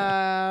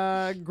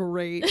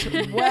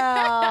 Great.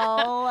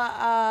 Well,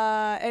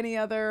 any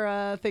other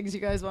things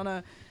you guys want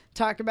to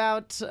talk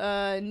about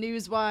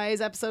news-wise,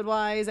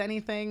 episode-wise,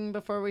 anything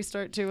before we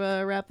start to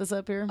wrap this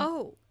up here?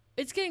 Oh,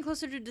 it's getting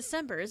closer to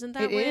December. Isn't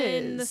that It when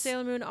is. the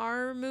Sailor Moon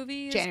R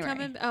movie is January.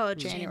 coming? Oh,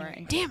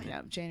 January. Damn it.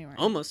 Yeah, January.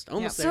 Almost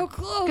there. So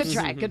close.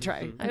 Good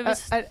try. It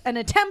was- An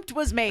attempt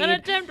was made. An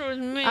attempt was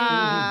made.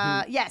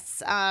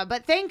 Yes,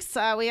 but thanks.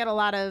 We had a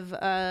lot of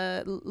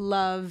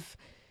love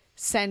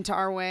sent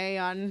our way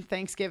on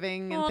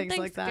Thanksgiving and things thanks,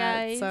 like that.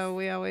 guys. So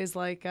we always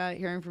like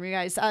hearing from you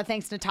guys.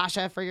 Thanks,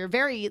 Natasha, for your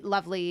very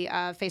lovely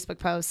Facebook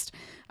post.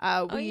 We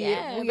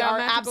about are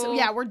Magical-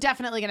 we're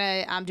definitely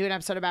gonna do an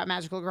episode about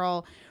Magical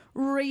Girl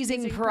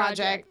Raising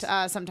Project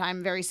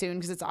sometime very soon,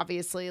 because it's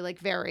obviously like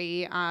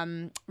very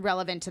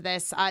relevant to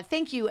this.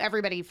 Thank you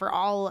everybody for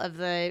all of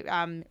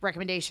the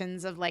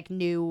recommendations of like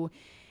new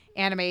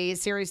anime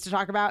series to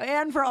talk about,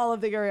 and for all of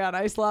the Yuri on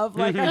Ice love.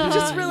 Like, I'm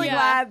just really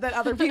glad that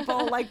other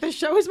people like the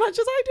show as much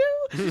as I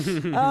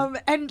do.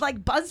 And like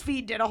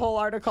BuzzFeed did a whole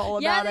article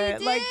about they it.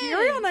 did. Like,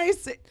 Yuri on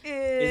Ice is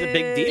a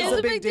big deal. It's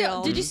a big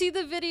deal. Did you see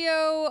the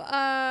video?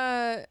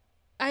 I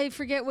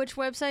forget which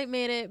website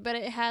made it, but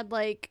it had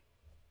like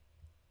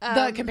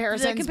the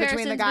comparisons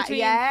between the guys.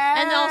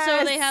 And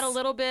also they had a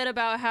little bit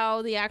about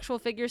how the actual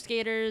figure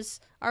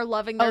skaters are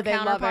loving their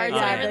counterparts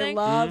and everything.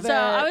 So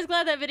I was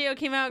glad that video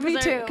came out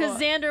because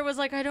Xander was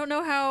like, I don't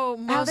know how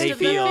most they of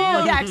them feel.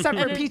 feel. Yeah, except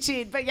for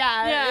Peachy. But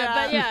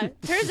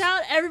Turns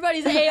out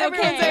everybody's A-okay.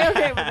 Everyone's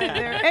A-okay with it.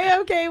 They're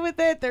A-okay with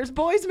it. There's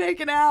boys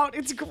making out.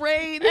 It's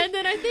great. And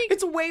then I think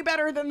it's way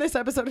better than this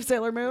episode of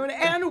Sailor Moon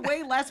and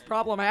way less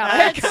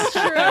problematic. That's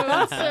true.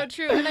 That's so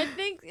true. And I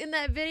think in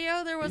that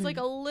video there was like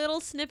a little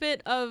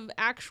snippet of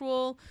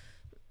actual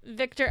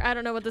Victor. I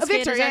don't know what the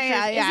Victor.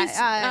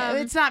 Yeah.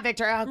 It's not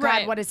Victor. Oh God,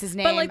 right. what is his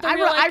name? But like the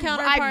real life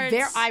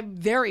counterparts. I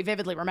very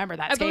vividly remember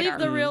that. I skater. believe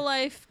the real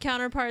life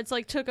counterparts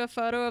like took a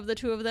photo of the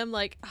two of them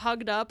like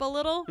hugged up a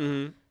little,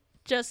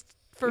 just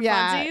for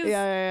funsies.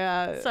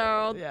 Yeah.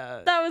 So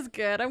that was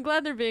good. I'm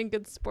glad they're being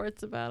good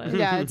sports about it.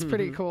 Yeah, it's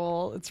pretty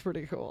cool. It's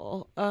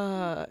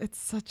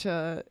such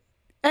a.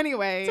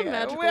 Anyway, we're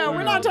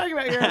not talking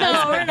about your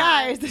we're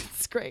guys.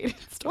 It's great.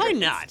 Why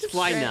not?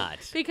 Why not?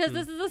 Because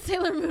this is a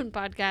Sailor Moon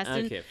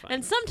podcast,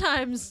 and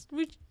sometimes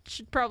we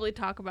should probably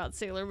talk about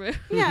Sailor Moon.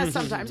 Yeah,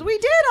 sometimes we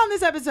did on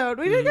this episode.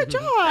 We did a good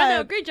job. I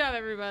know, great job,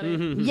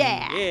 everybody.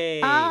 Yeah.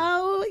 Yay.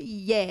 Oh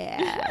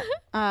yeah.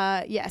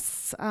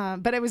 Yes.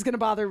 But it was gonna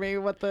bother me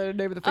what the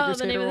name of the figure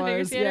skater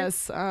was.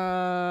 Yes.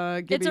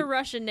 It's a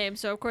Russian name,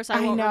 so of course I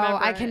know. won't remember.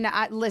 I can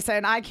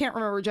listen. I can't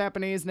remember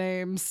Japanese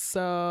names, so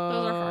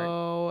those are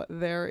hard.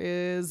 There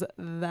is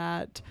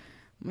that.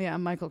 Yeah,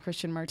 Michael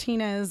Christian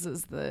Martinez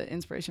is the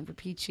inspiration for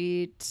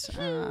Peachy.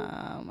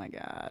 Oh my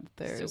God,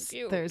 there's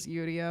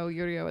Yurio.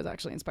 Yurio is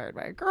actually inspired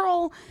by a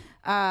girl.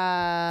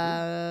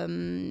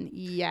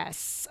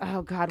 Yes.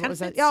 Oh God, what was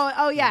that?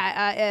 Oh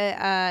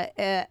yeah.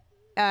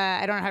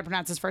 I don't know how to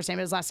pronounce his first name,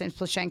 but his last name is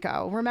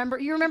Plushenko.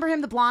 You remember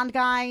him, the blonde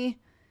guy?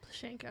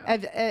 Plushenko.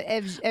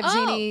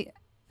 Evgeny.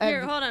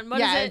 Here, hold on.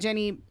 What is it?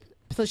 Evgeny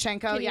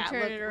Plushenko. Can you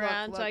turn it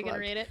around so I can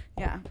read it?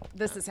 Yeah,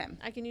 this is him.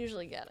 I can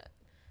usually get it.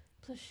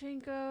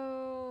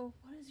 Plushenko.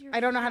 What is your? I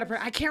don't know how to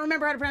pronounce. I can't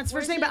remember how to pronounce his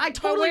first name, but I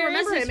totally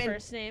remember him.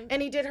 First name?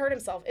 And he did hurt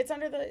himself. It's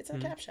under the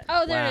caption.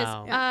 Oh, there it is.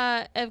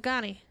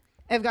 Evgeny.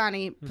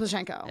 Evgeny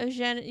Plushenko.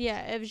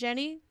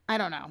 Evgeny. I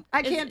don't know.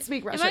 I can't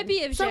speak Russian. It might be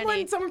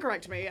Evgeny. Someone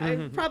correct me.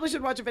 I probably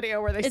should watch a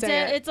video where they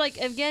say it. It's like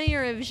Evgeny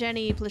or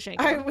Evgeny Plushenko.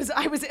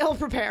 I was ill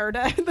prepared.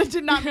 That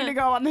did not mean to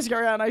go on this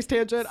Yuri on Ice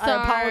tangent. Sorry.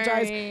 I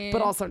apologize,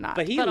 but also not.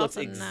 But he looks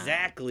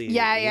exactly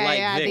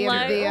like Victor.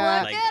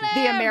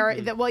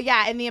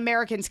 In the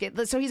American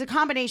skit. So he's a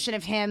combination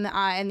of him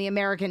and the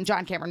American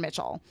John Cameron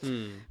Mitchell,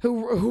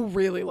 who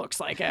really looks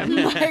like him.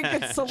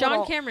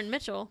 John Cameron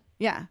Mitchell.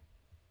 Yeah.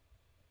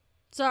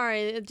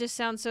 Sorry, it just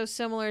sounds so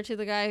similar to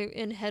the guy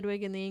in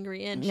Hedwig and the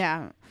Angry Inch.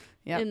 Yeah.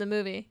 In the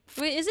movie.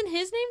 Wait, isn't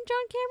his name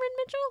John Cameron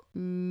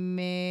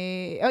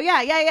Mitchell? Oh,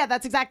 yeah.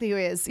 That's exactly who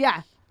he is.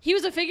 Yeah. He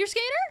was a figure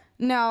skater?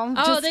 No.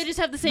 They just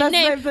have the same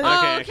name.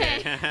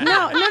 Okay.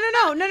 No.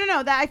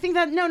 I think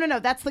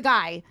that's the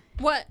guy.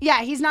 What?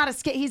 Yeah, he's not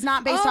he's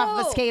not based off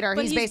of a skater.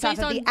 He's based off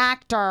of the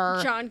actor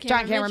John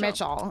Cameron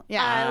Mitchell.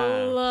 Yeah.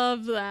 I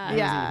love that.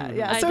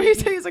 Yeah. So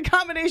he's a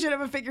combination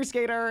of a figure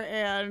skater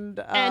and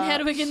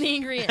Hedwig and the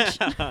Angry Inch.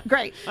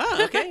 Great.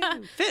 Oh, okay.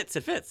 It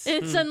fits.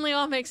 It suddenly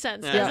all makes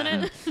sense, doesn't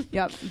it?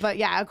 Yep. But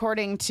yeah,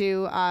 according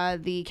to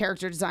the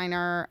character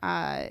designer,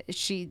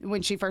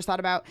 when she first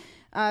thought about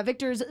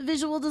Victor's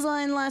visual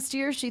design last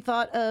year, she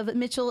thought of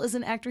Mitchell as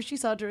an actor she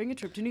saw during a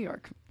trip to New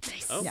York.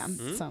 Nice. Oh. Yeah.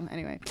 So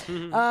anyway,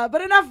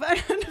 but enough.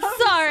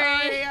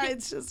 Sorry. Yeah,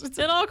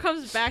 it all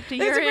comes back to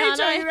It's a great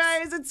show, you Yuri.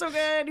 guys. It's so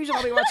good. You should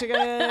all be watching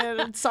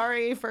it.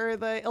 Sorry for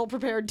the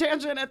ill-prepared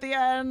tangent at the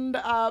end.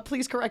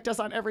 Please correct us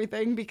on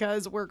everything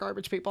because we're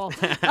garbage people.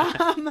 We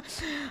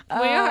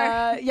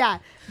are. Yeah.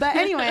 But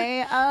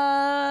anyway,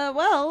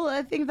 well,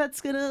 I think that's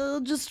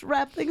gonna just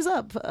wrap things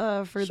up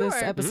for this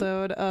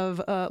episode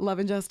of Love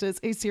and Justice,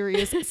 a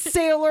serious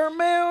Sailor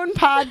Moon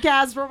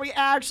podcast where we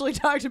actually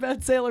talked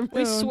about Sailor Moon.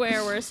 We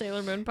swear we're a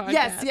Sailor Moon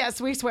podcast. Yes,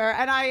 we swear.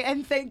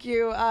 And thank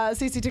you,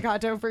 Cece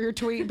Takato, for your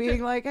tweet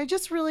being like, I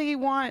just really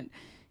want,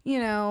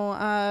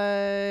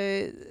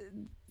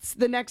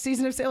 the next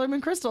season of Sailor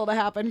Moon Crystal to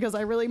happen because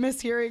I really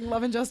miss hearing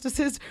Love and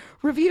Justice's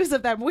reviews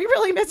of them. We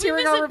really miss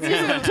hearing our reviews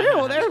of them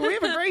too. We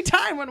have a great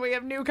time when we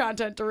have new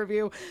content to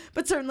review,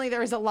 but certainly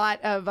there is a lot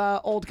of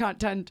old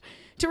content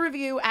to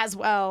review as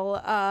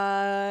well.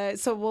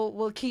 So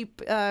we'll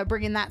keep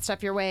bringing that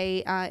stuff your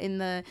way in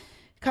the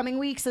coming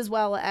weeks, as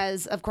well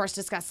as, of course,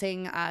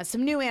 discussing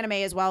some new anime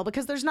as well,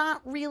 because there's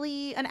not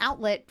really an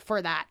outlet for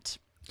that.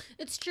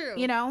 It's true.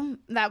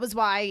 That was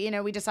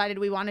why, we decided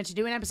we wanted to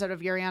do an episode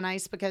of Yuri on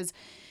Ice because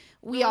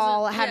we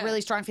all had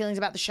really strong feelings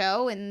about the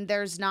show, and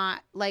there's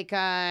not like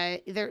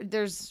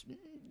there's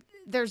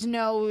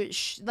no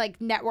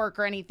network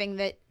or anything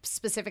that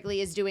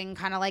specifically is doing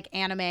kind of like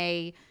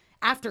anime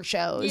after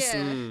shows.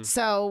 Yeah.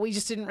 So we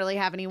just didn't really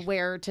have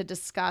anywhere to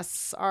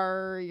discuss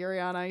our Yuri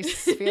on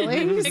Ice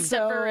feelings.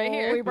 Except for right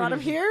here. We brought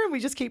him here and we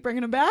just keep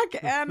bringing him back.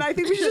 And I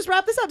think we should just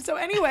wrap this up. So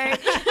anyway,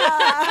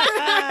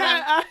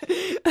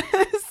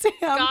 Sam.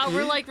 God,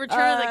 we're like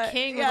Return of the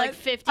King with like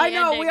 50 I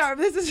know, endings. we are.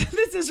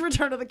 This is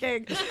Return of the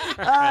King.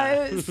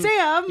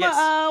 Sam,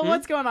 yes.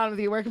 What's going on with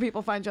you? Where can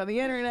people find you on the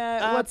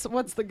internet?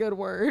 What's the good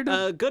word?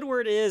 Good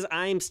word is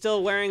I'm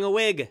still wearing a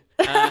wig.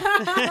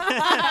 I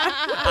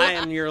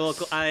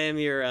am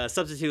your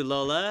substitute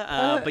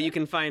Lola, but you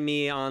can find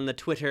me on the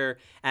Twitter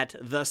at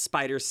the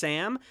Spider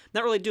Sam.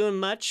 Not really doing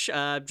much,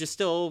 just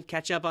still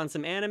catching up on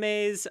some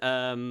animes.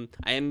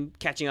 I am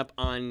catching up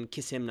on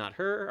Kiss Him Not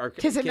Her, or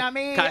Kiss Him Not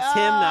Me. Kiss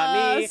Him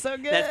Not Me. So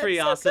good. That's pretty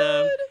so awesome.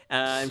 Good.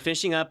 And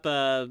finishing up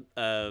Kill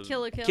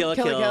a Kill. Kill a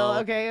Kill.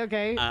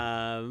 Okay.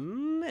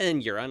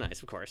 And You're on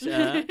Ice, of course.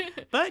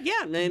 But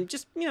yeah, and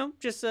just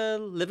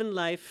living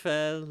life,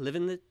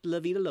 living the La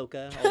Vida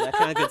Loca, all that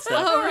kind of good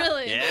stuff. Oh,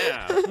 really?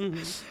 Yeah.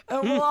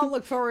 We'll all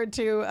look forward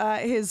to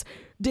his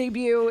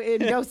debut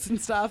in Ghosts and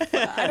Stuff.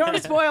 I don't want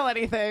to spoil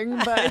anything,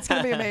 but it's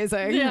going to be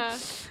amazing. Yeah.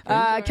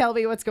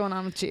 Kelby, what's going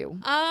on with you?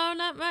 Oh,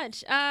 not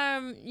much.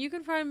 You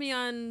can find me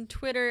on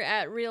Twitter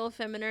at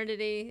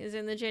RealFeminerdity, is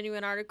in the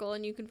Genuine article,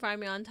 and you can find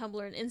me on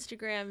Tumblr and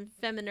Instagram,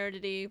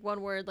 Feminerdity,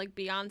 one word like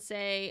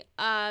Beyonce.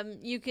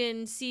 You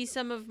can see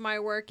some of my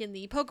work in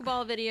the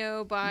Pokeball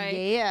video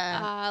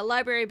by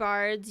Library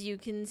Bards. You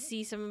can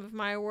see some of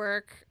my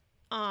work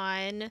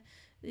on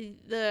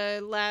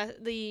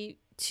the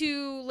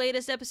 2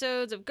 latest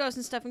episodes of Ghost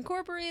and Stuff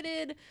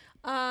Incorporated.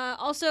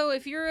 Also,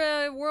 if you're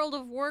a World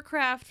of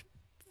Warcraft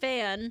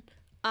fan,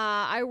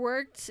 I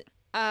worked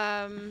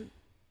on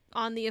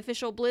the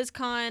official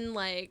BlizzCon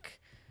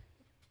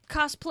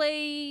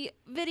cosplay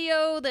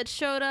video that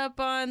showed up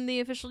on the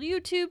official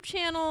YouTube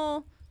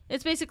channel.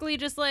 It's basically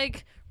just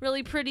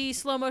really pretty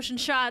slow motion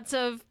shots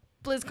of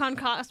BlizzCon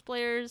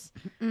cosplayers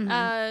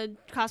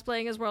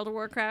cosplaying as World of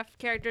Warcraft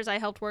characters. I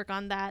helped work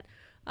on that.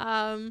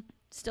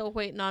 Still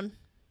waiting on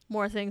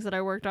more things that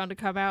I worked on to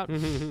come out,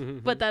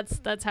 but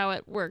that's how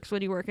it works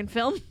when you work in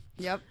film.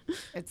 Yep,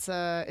 it's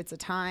a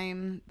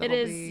time. It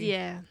is,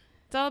 yeah.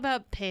 It's all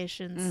about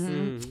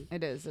patience.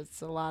 It is.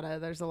 There's a lot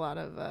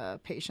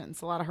of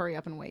patience, a lot of hurry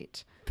up and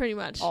wait. Pretty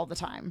much. All the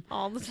time.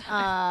 All the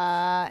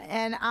time.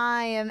 And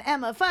I am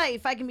Emma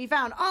Fyffe. I can be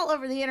found all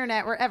over the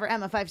internet wherever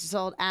Emma Fyffe is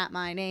sold at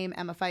my name,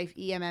 Emma Fyffe,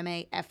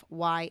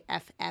 EMMAFYFFE.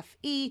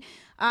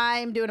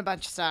 I'm doing a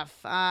bunch of stuff.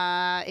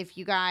 If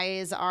you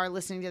guys are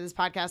listening to this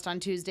podcast on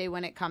Tuesday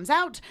when it comes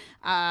out,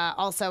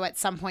 also at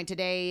some point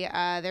today,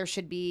 there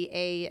should be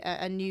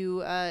a new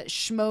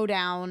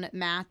Schmodown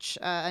match,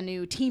 a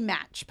new team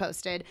match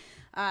posted.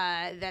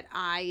 That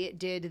I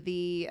did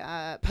the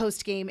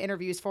post-game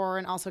interviews for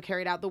and also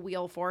carried out the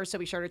wheel for, so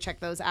be sure to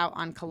check those out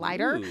on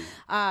Collider.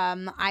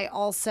 I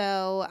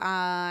also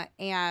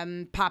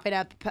am popping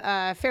up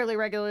fairly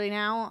regularly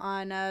now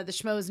on the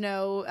Schmoes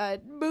Know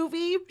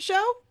movie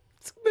show.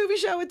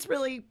 It's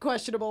really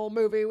questionable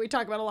movie. We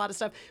talk about a lot of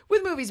stuff,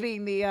 with movies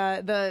being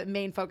the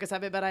main focus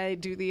of it, but I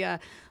do the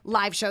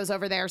live shows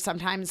over there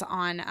sometimes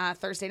on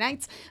Thursday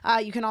nights.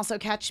 You can also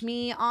catch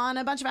me on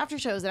a bunch of after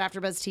shows at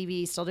AfterBuzz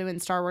TV, still doing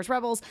Star Wars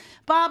Rebels,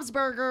 Bob's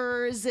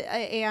Burgers,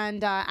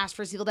 and Ash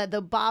vs. Evil Dead.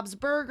 Though Bob's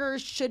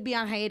Burgers should be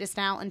on hiatus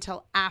now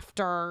until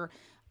after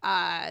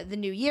the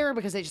new year,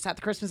 because they just had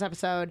the Christmas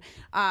episode.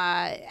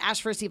 Ash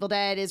vs. Evil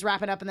Dead is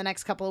wrapping up in the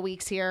next couple of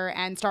weeks here,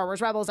 and Star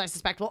Wars Rebels, I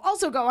suspect, will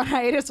also go on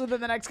hiatus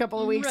within the next couple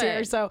of weeks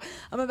here. So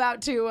I'm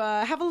about to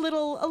have a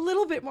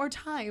little bit more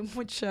time,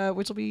 which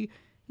will be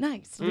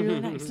nice. It'll be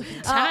really nice. What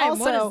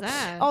is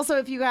that? Also,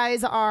 if you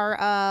guys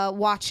are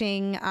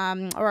watching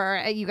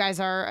or you guys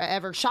are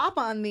ever shop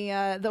on the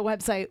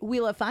website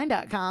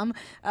wheeloffine.com,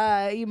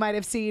 you might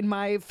have seen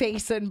my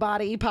face and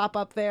body pop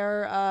up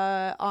there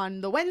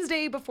on the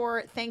Wednesday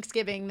before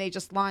Thanksgiving. They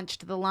just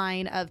launched the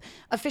line of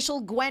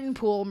official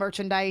Gwenpool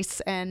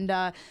merchandise, and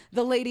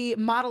the lady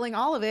modeling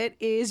all of it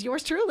is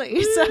yours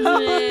truly. So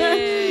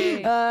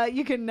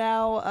you can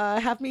now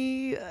have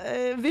me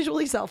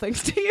visually sell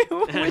things to you,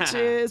 which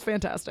is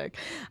fantastic.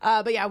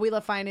 But yeah, We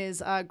Love Fine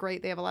is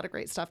great. They have a lot of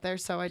great stuff there,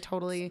 so I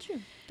totally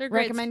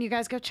recommend you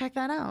guys go check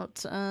that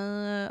out.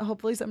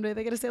 Hopefully someday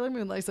they get a Sailor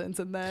Moon license,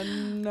 and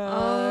then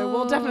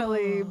we'll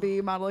definitely be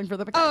modeling for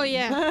the Picard. Oh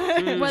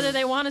yeah, whether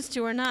they want us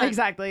to or not.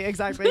 Exactly.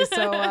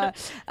 So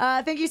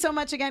thank you so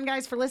much again,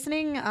 guys, for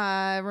listening.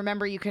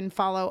 Remember, you can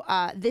follow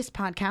this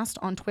podcast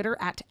on Twitter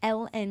at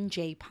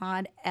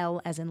LNJPod,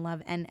 L as in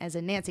love, N as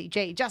in Nancy,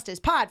 J Justice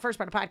Pod, first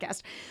part of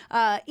podcast.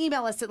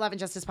 Email us at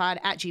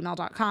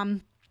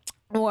loveandjusticepod@gmail.com.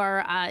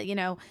 Or,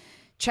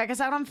 check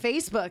us out on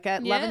Facebook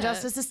at Love and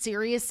Justice, a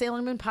serious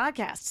Sailor Moon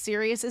podcast.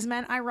 Serious is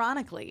meant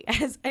ironically,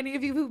 as any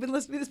of you who've been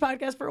listening to this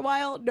podcast for a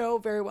while know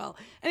very well.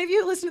 And if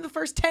you listened to the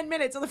first 10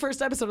 minutes of the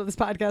first episode of this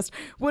podcast,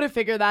 would have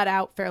figured that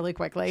out fairly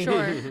quickly.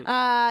 Sure.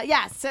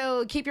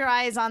 So keep your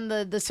eyes on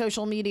the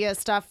social media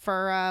stuff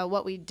for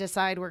what we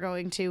decide we're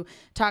going to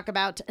talk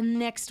about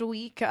next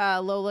week.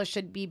 Lola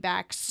should be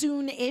back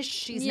soon-ish.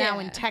 She's now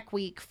in Tech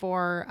Week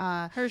for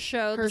her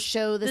show,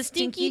 The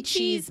Stinky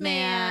Cheese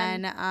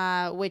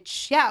Man,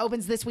 which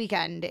opens this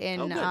weekend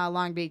in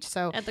Long Beach.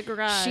 So at the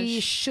garage. She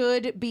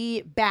should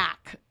be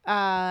back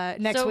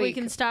next week. So we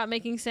can stop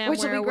making Sam which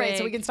wear will be a great. wig.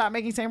 So we can stop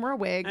making Sam wear a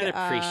wig. I'd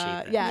appreciate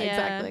that. Yeah,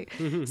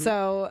 exactly.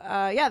 So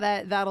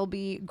that'll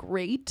be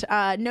great.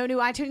 No new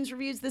iTunes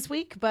reviews this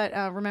week, but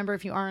remember,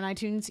 if you are an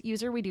iTunes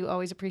user, we do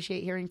always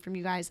appreciate hearing from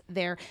you guys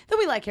there. Though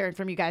we like hearing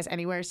from you guys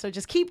anywhere. So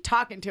just keep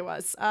talking to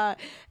us.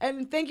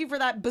 And thank you for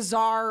that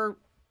bizarre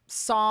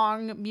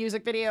song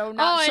music video.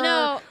 I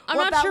know. I'm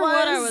not sure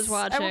what I was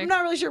watching. I'm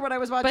not really sure what I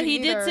was watching. But he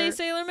either. did say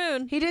Sailor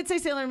Moon. He did say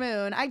Sailor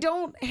Moon. I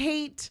don't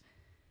hate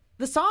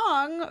the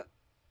song.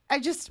 I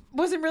just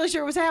wasn't really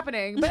sure what was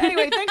happening. But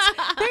anyway,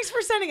 thanks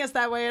for sending us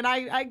that way. And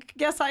I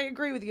guess I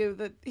agree with you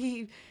that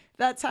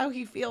that's how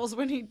he feels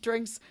when he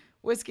drinks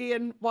whiskey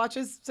and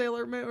watches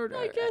Sailor Moon. Or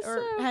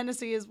so.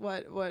 Hennessy is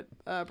what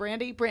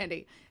brandy?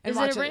 Brandy. And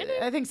is it a brandy?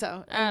 I think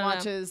so. And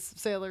watches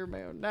Sailor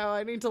Moon. Now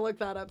I need to look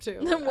that up too.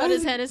 What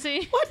is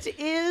Hennessy? What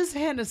is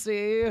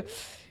Hennessy?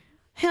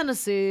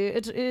 Hennessy.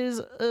 It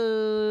is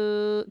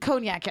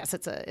cognac. Yes,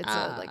 it's a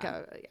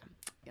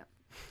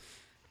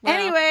Wow.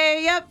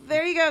 Anyway,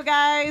 there you go,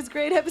 guys.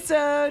 Great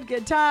episode.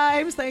 Good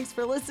times. Thanks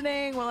for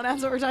listening. We'll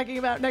announce what we're talking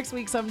about next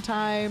week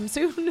sometime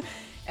soon.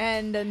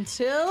 And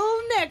until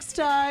next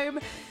time,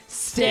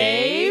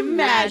 stay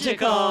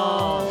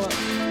magical.